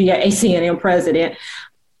used to be an ACNM president,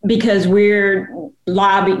 because we're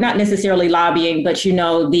not necessarily lobbying, but, you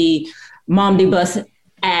know, the Momnibus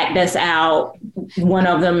Act that's out, one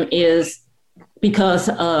of them is because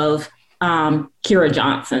of Kira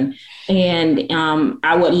Johnson. And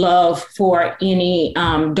I would love for any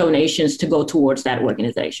donations to go towards that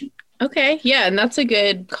organization. Okay. Yeah. And that's a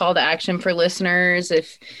good call to action for listeners.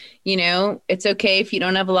 If, you know, it's okay if you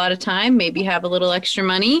don't have a lot of time, maybe have a little extra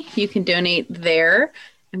money, you can donate there.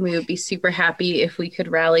 And we would be super happy if we could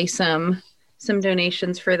rally some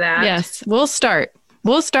donations for that. Yes, we'll start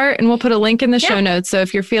and we'll put a link in the show notes. So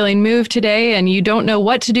if you're feeling moved today and you don't know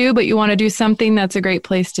what to do, but you want to do something, that's a great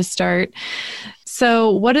place to start. So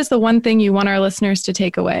what is the one thing you want our listeners to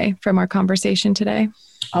take away from our conversation today?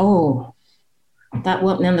 Oh, that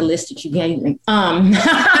wasn't on the list that you gave me.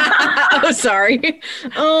 Oh, sorry.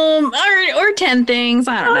 Or 10 things.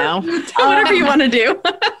 I don't know. Whatever you want to do.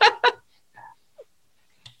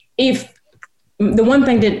 If the one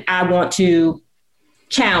thing that I want to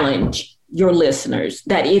challenge your listeners,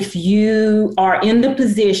 that if you are in the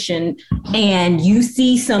position and you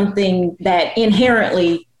see something that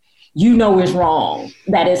inherently you know is wrong,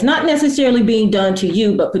 that is not necessarily being done to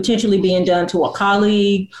you, but potentially being done to a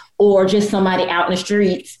colleague or just somebody out in the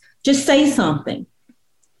streets, just say something.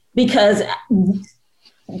 Because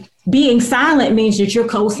being silent means that you're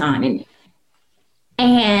co-signing it.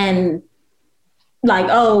 And like,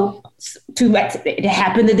 oh, it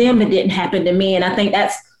happened to them, it didn't happen to me. And I think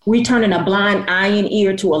we're turning a blind eye and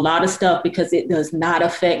ear to a lot of stuff because it does not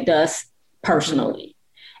affect us personally.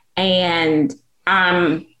 And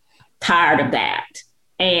I'm tired of that.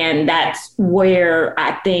 And that's where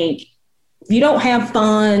I think if you don't have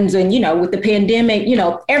funds and, you know, with the pandemic, you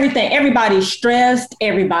know, everybody's stressed,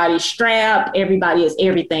 everybody's strapped, everybody is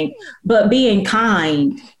everything, but being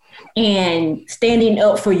kind and standing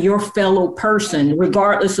up for your fellow person,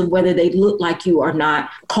 regardless of whether they look like you or not,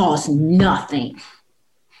 costs nothing.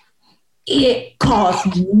 It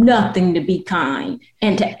costs nothing to be kind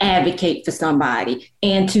and to advocate for somebody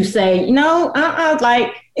and to say, you know,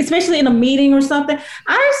 like, especially in a meeting or something,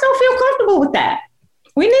 I just don't feel comfortable with that.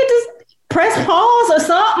 We need to press pause or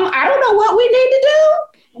something. I don't know what we need to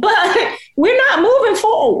do, but we're not moving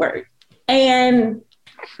forward. And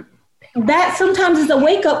that sometimes is a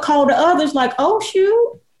wake-up call to others, like, oh,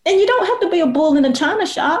 shoot. And you don't have to be a bull in a china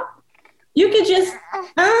shop. You could just,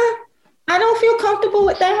 I don't feel comfortable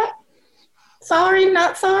with that. Sorry,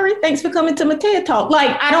 not sorry. Thanks for coming to my TED Talk.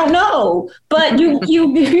 Like, I don't know. But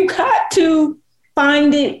you got to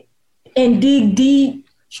find it and dig deep,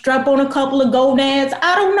 strap on a couple of gonads.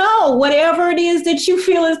 I don't know. Whatever it is that you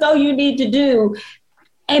feel as though you need to do,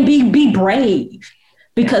 and be brave,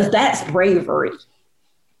 because that's bravery.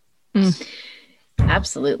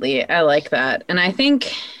 Absolutely. I like that. And I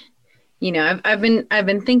think, you know, I've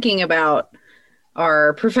been thinking about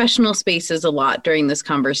our professional spaces a lot during this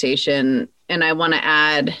conversation. And I want to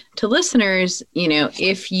add to listeners, you know,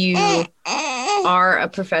 if you are a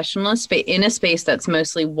professional in a space that's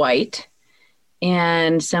mostly white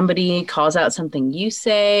and somebody calls out something you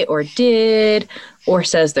say or did, or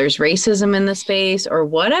says there's racism in the space or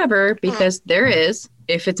whatever, because there is,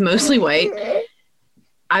 if it's mostly white,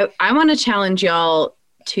 I want to challenge y'all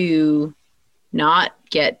to not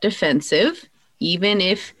get defensive, even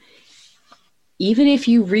if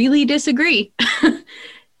you really disagree.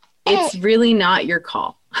 It's really not your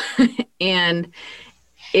call. And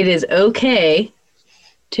it is okay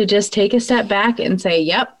to just take a step back and say,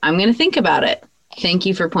 yep, I'm going to think about it. Thank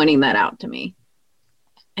you for pointing that out to me.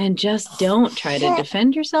 And just don't try to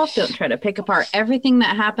defend yourself. Don't try to pick apart everything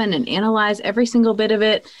that happened and analyze every single bit of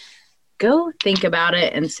it. Go think about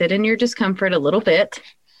it and sit in your discomfort a little bit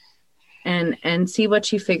and see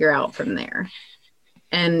what you figure out from there.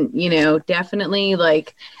 And, you know, definitely,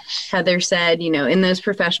 like Heather said, you know, in those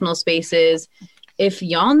professional spaces, if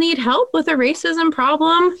y'all need help with a racism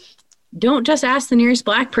problem, don't just ask the nearest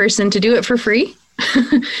Black person to do it for free.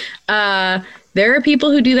 There are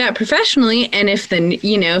people who do that professionally. And if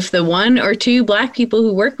the one or two Black people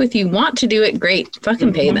who work with you want to do it, great,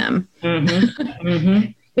 fucking pay them. Mm-hmm.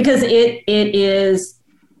 Mm-hmm. Because it is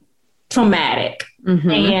traumatic.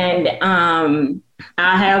 Mm-hmm. And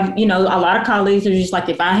I have, you know, a lot of colleagues are just like,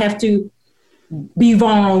 if I have to be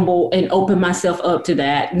vulnerable and open myself up to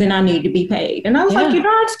that, then I need to be paid. And I was like, you're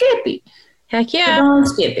darn skippy. Heck yeah. You're darn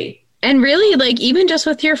skippy. And really, like, even just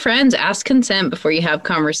with your friends, ask consent before you have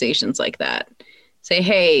conversations like that. Say,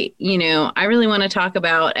 hey, I really want to talk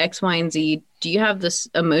about X, Y, and Z. Do you have this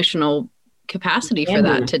emotional capacity for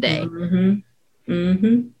that today? Mm-hmm.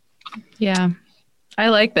 Mm-hmm. Yeah. I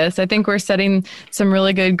like this. I think we're setting some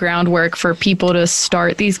really good groundwork for people to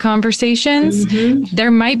start these conversations. Mm-hmm. There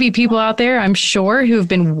might be people out there, I'm sure, who've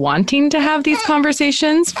been wanting to have these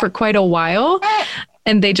conversations for quite a while,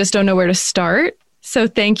 and they just don't know where to start. So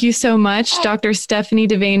thank you so much, Dr. Stephanie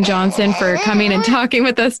DeVane-Johnson, for coming and talking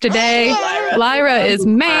with us today. Lyra is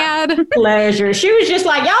mad. Pleasure. She was just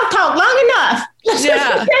like, y'all talk long enough.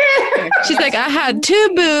 Yeah. She's like, I had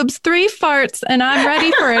 2 boobs, 3 farts, and I'm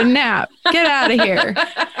ready for a nap. Get out of here.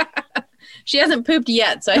 She hasn't pooped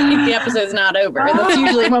yet, so I think the episode's not over. That's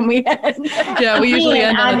usually when we end. Yeah, we usually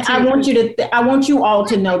end on a 2. I want you all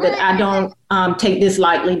to know that I don't take this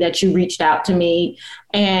lightly, that you reached out to me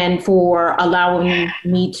and for allowing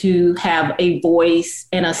me to have a voice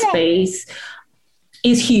in a space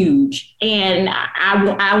is huge. And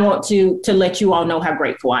I want to let you all know how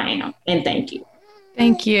grateful I am. And thank you.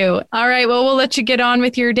 Thank you. All right. Well, we'll let you get on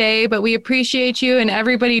with your day, but we appreciate you. And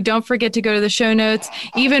everybody, don't forget to go to the show notes,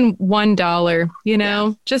 even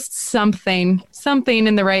 $1, just something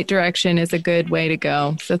in the right direction is a good way to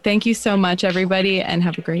go. So thank you so much, everybody, and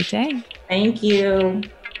have a great day. Thank you.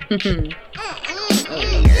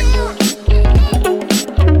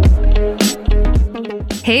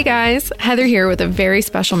 Hey guys, Heather here with a very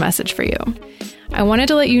special message for you. I wanted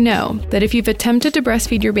to let you know that if you've attempted to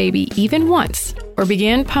breastfeed your baby even once or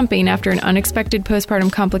began pumping after an unexpected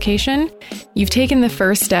postpartum complication, you've taken the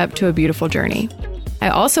first step to a beautiful journey. I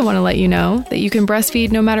also want to let you know that you can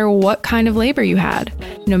breastfeed no matter what kind of labor you had,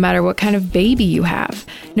 no matter what kind of baby you have,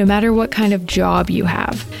 no matter what kind of job you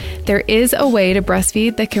have. There is a way to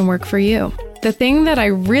breastfeed that can work for you. The thing that I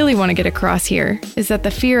really want to get across here is that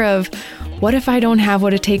the fear of, what if I don't have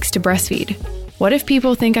what it takes to breastfeed? What if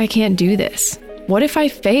people think I can't do this? What if I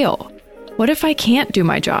fail? What if I can't do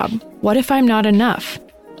my job? What if I'm not enough?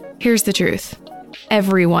 Here's the truth.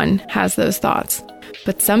 Everyone has those thoughts,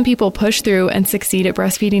 but some people push through and succeed at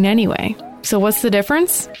breastfeeding anyway. So what's the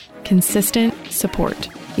difference? Consistent support.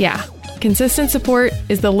 Yeah, consistent support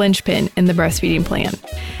is the linchpin in the breastfeeding plan.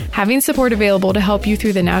 Having support available to help you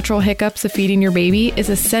through the natural hiccups of feeding your baby is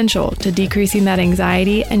essential to decreasing that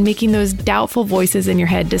anxiety and making those doubtful voices in your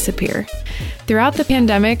head disappear. Throughout the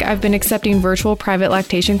pandemic, I've been accepting virtual private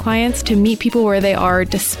lactation clients to meet people where they are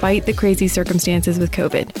despite the crazy circumstances with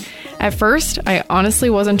COVID. At first, I honestly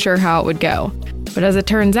wasn't sure how it would go, but as it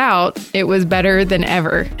turns out, it was better than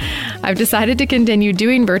ever. I've decided to continue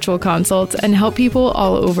doing virtual consults and help people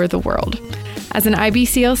all over the world. As an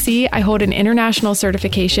IBCLC, I hold an international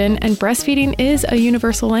certification, and breastfeeding is a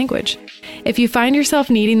universal language. If you find yourself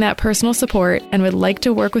needing that personal support and would like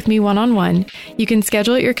to work with me one-on-one, you can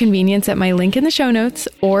schedule at your convenience at my link in the show notes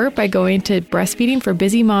or by going to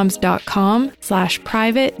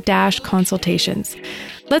breastfeedingforbusymoms.com/private-consultations.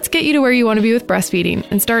 Let's get you to where you want to be with breastfeeding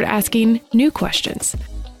and start asking new questions.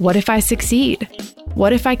 What if I succeed?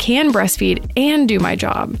 What if I can breastfeed and do my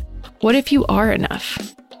job? What if you are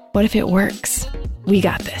enough? What if it works? We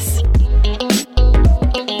got this.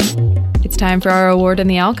 It's time for our award in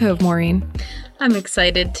the alcove, Maureen. I'm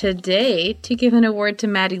excited today to give an award to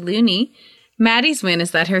Maddie Looney. Maddie's win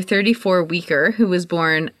is that her 34-weeker, who was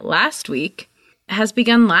born last week, has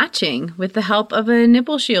begun latching with the help of a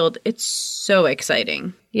nipple shield. It's so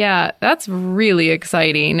exciting. Yeah, that's really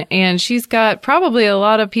exciting. And she's got probably a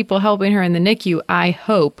lot of people helping her in the NICU, I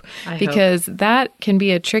hope, because that can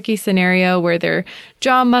be a tricky scenario where their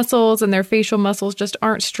jaw muscles and their facial muscles just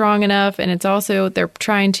aren't strong enough. And it's also, they're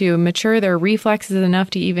trying to mature their reflexes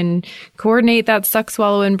enough to even coordinate that suck,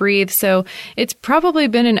 swallow, and breathe. So it's probably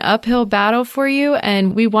been an uphill battle for you.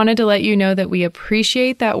 And we wanted to let you know that we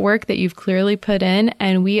appreciate that work that you've clearly put in.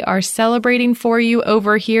 And we are celebrating for you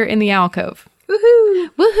over here in the alcove. Woohoo!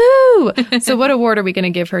 Woohoo! So what award are we going to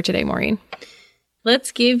give her today, Maureen?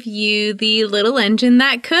 Let's give you the little engine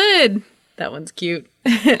that could. That one's cute.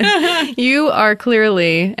 You are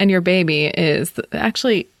clearly, and your baby is,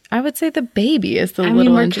 actually, I would say the baby is the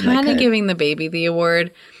little engine that could. We're kind of giving the baby the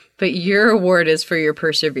award, but your award is for your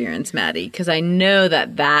perseverance, Maddie, because I know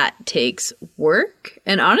that takes work.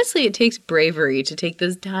 And honestly, it takes bravery to take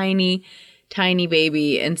this tiny, tiny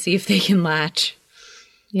baby and see if they can latch.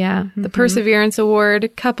 Yeah, the Perseverance Award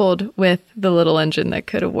coupled with the Little Engine That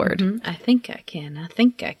Could Award. Mm-hmm. I think I can. I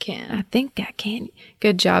think I can. I think I can.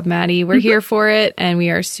 Good job, Maddie. We're here for it, and we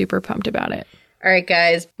are super pumped about it. All right,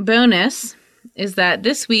 guys. Bonus is that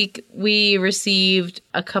this week we received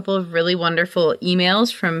a couple of really wonderful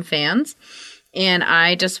emails from fans. And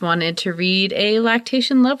I just wanted to read a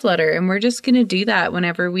lactation love letter, and we're just going to do that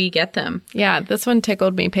whenever we get them. Yeah, this one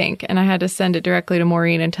tickled me pink, and I had to send it directly to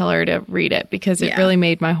Maureen and tell her to read it because it really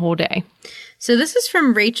made my whole day. So this is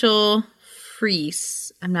from Rachel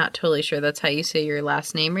Freese. I'm not totally sure that's how you say your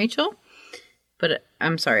last name, Rachel, but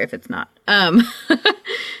I'm sorry if it's not.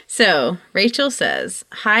 So Rachel says,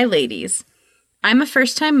 "Hi, ladies. I'm a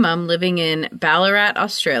first-time mom living in Ballarat,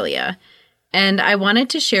 Australia, and I wanted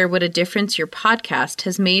to share what a difference your podcast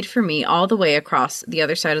has made for me all the way across the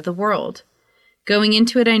other side of the world. Going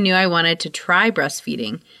into it, I knew I wanted to try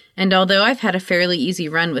breastfeeding, and although I've had a fairly easy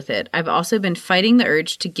run with it, I've also been fighting the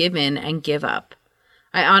urge to give in and give up.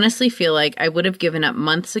 I honestly feel like I would have given up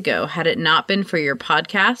months ago had it not been for your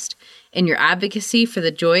podcast and your advocacy for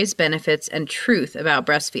the joys, benefits, and truth about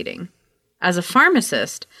breastfeeding. As a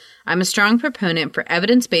pharmacist, I'm a strong proponent for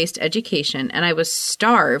evidence-based education, and I was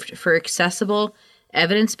starved for accessible,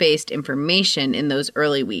 evidence-based information in those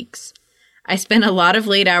early weeks. I spent a lot of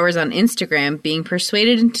late hours on Instagram being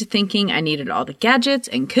persuaded into thinking I needed all the gadgets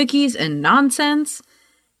and cookies and nonsense.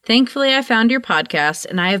 Thankfully, I found your podcast,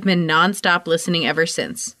 and I have been nonstop listening ever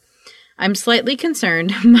since. I'm slightly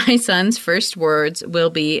concerned my son's first words will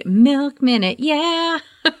be, 'Milk Minute, yeah!'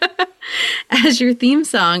 as your theme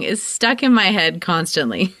song is stuck in my head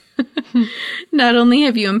constantly. Not only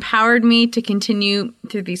have you empowered me to continue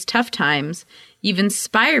through these tough times, you've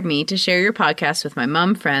inspired me to share your podcast with my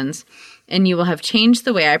mom friends, and you will have changed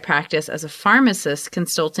the way I practice as a pharmacist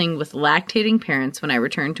consulting with lactating parents when I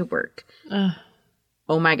return to work."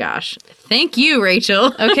 Oh my gosh. Thank you,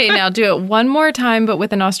 Rachel. Okay, now do it one more time, but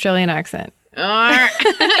with an Australian accent.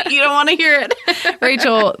 You don't want to hear it.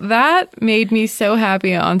 Rachel, that made me so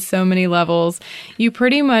happy on so many levels. You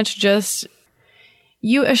pretty much just...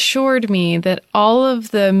 You assured me that all of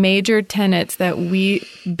the major tenets that we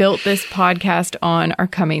built this podcast on are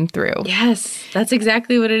coming through. Yes, that's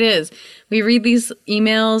exactly what it is. We read these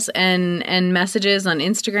emails and messages on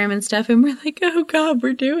Instagram and stuff, and we're like, oh God,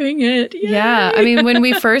 we're doing it. Yay. Yeah. I mean, when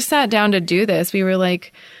we first sat down to do this, we were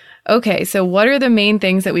like, okay, so what are the main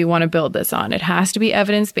things that we want to build this on? It has to be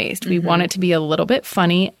evidence-based. We want it to be a little bit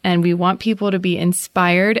funny, and we want people to be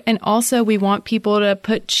inspired. And also we want people to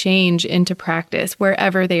put change into practice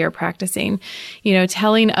wherever they are practicing. You know,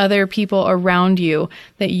 telling other people around you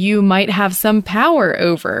that you might have some power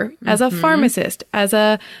over as a pharmacist, as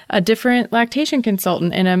a different lactation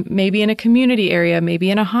consultant, maybe in a community area,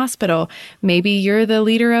 maybe in a hospital, maybe you're the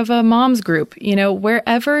leader of a mom's group. You know,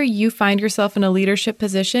 wherever you find yourself in a leadership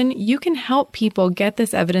position, you can help people get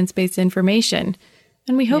this evidence-based information.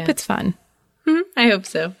 And we hope it's fun. I hope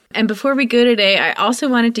so. And before we go today, I also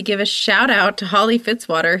wanted to give a shout out to Holly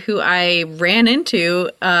Fitzwater, who I ran into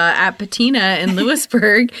at Patina in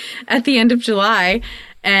Lewisburg at the end of July.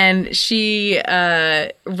 And she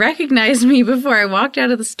recognized me before I walked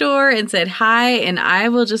out of the store and said hi. And I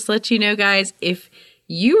will just let you know, guys, if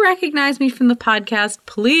you recognize me from the podcast,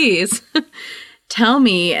 please tell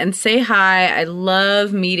me and say hi. I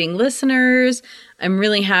love meeting listeners. I'm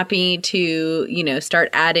really happy to, you know, start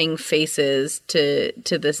adding faces to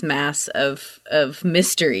this mass of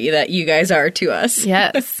mystery that you guys are to us.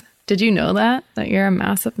 Yes. Did you know that you're a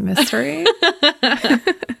massive mystery?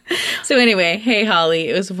 So anyway, hey, Holly,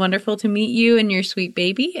 it was wonderful to meet you and your sweet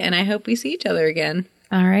baby, and I hope we see each other again.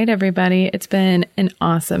 All right, everybody. It's been an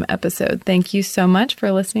awesome episode. Thank you so much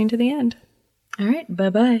for listening to the end. All right.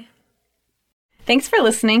 Bye-bye. Thanks for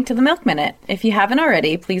listening to the Milk Minute. If you haven't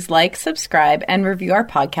already, please like, subscribe, and review our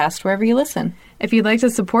podcast wherever you listen. If you'd like to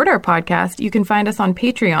support our podcast, you can find us on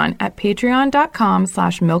Patreon at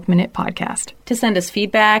patreon.com/milkminutepodcast. To send us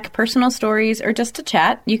feedback, personal stories, or just to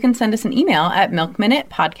chat, you can send us an email at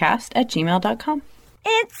milkminutepodcast@gmail.com.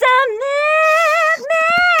 It's a Milk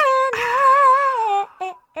Minute!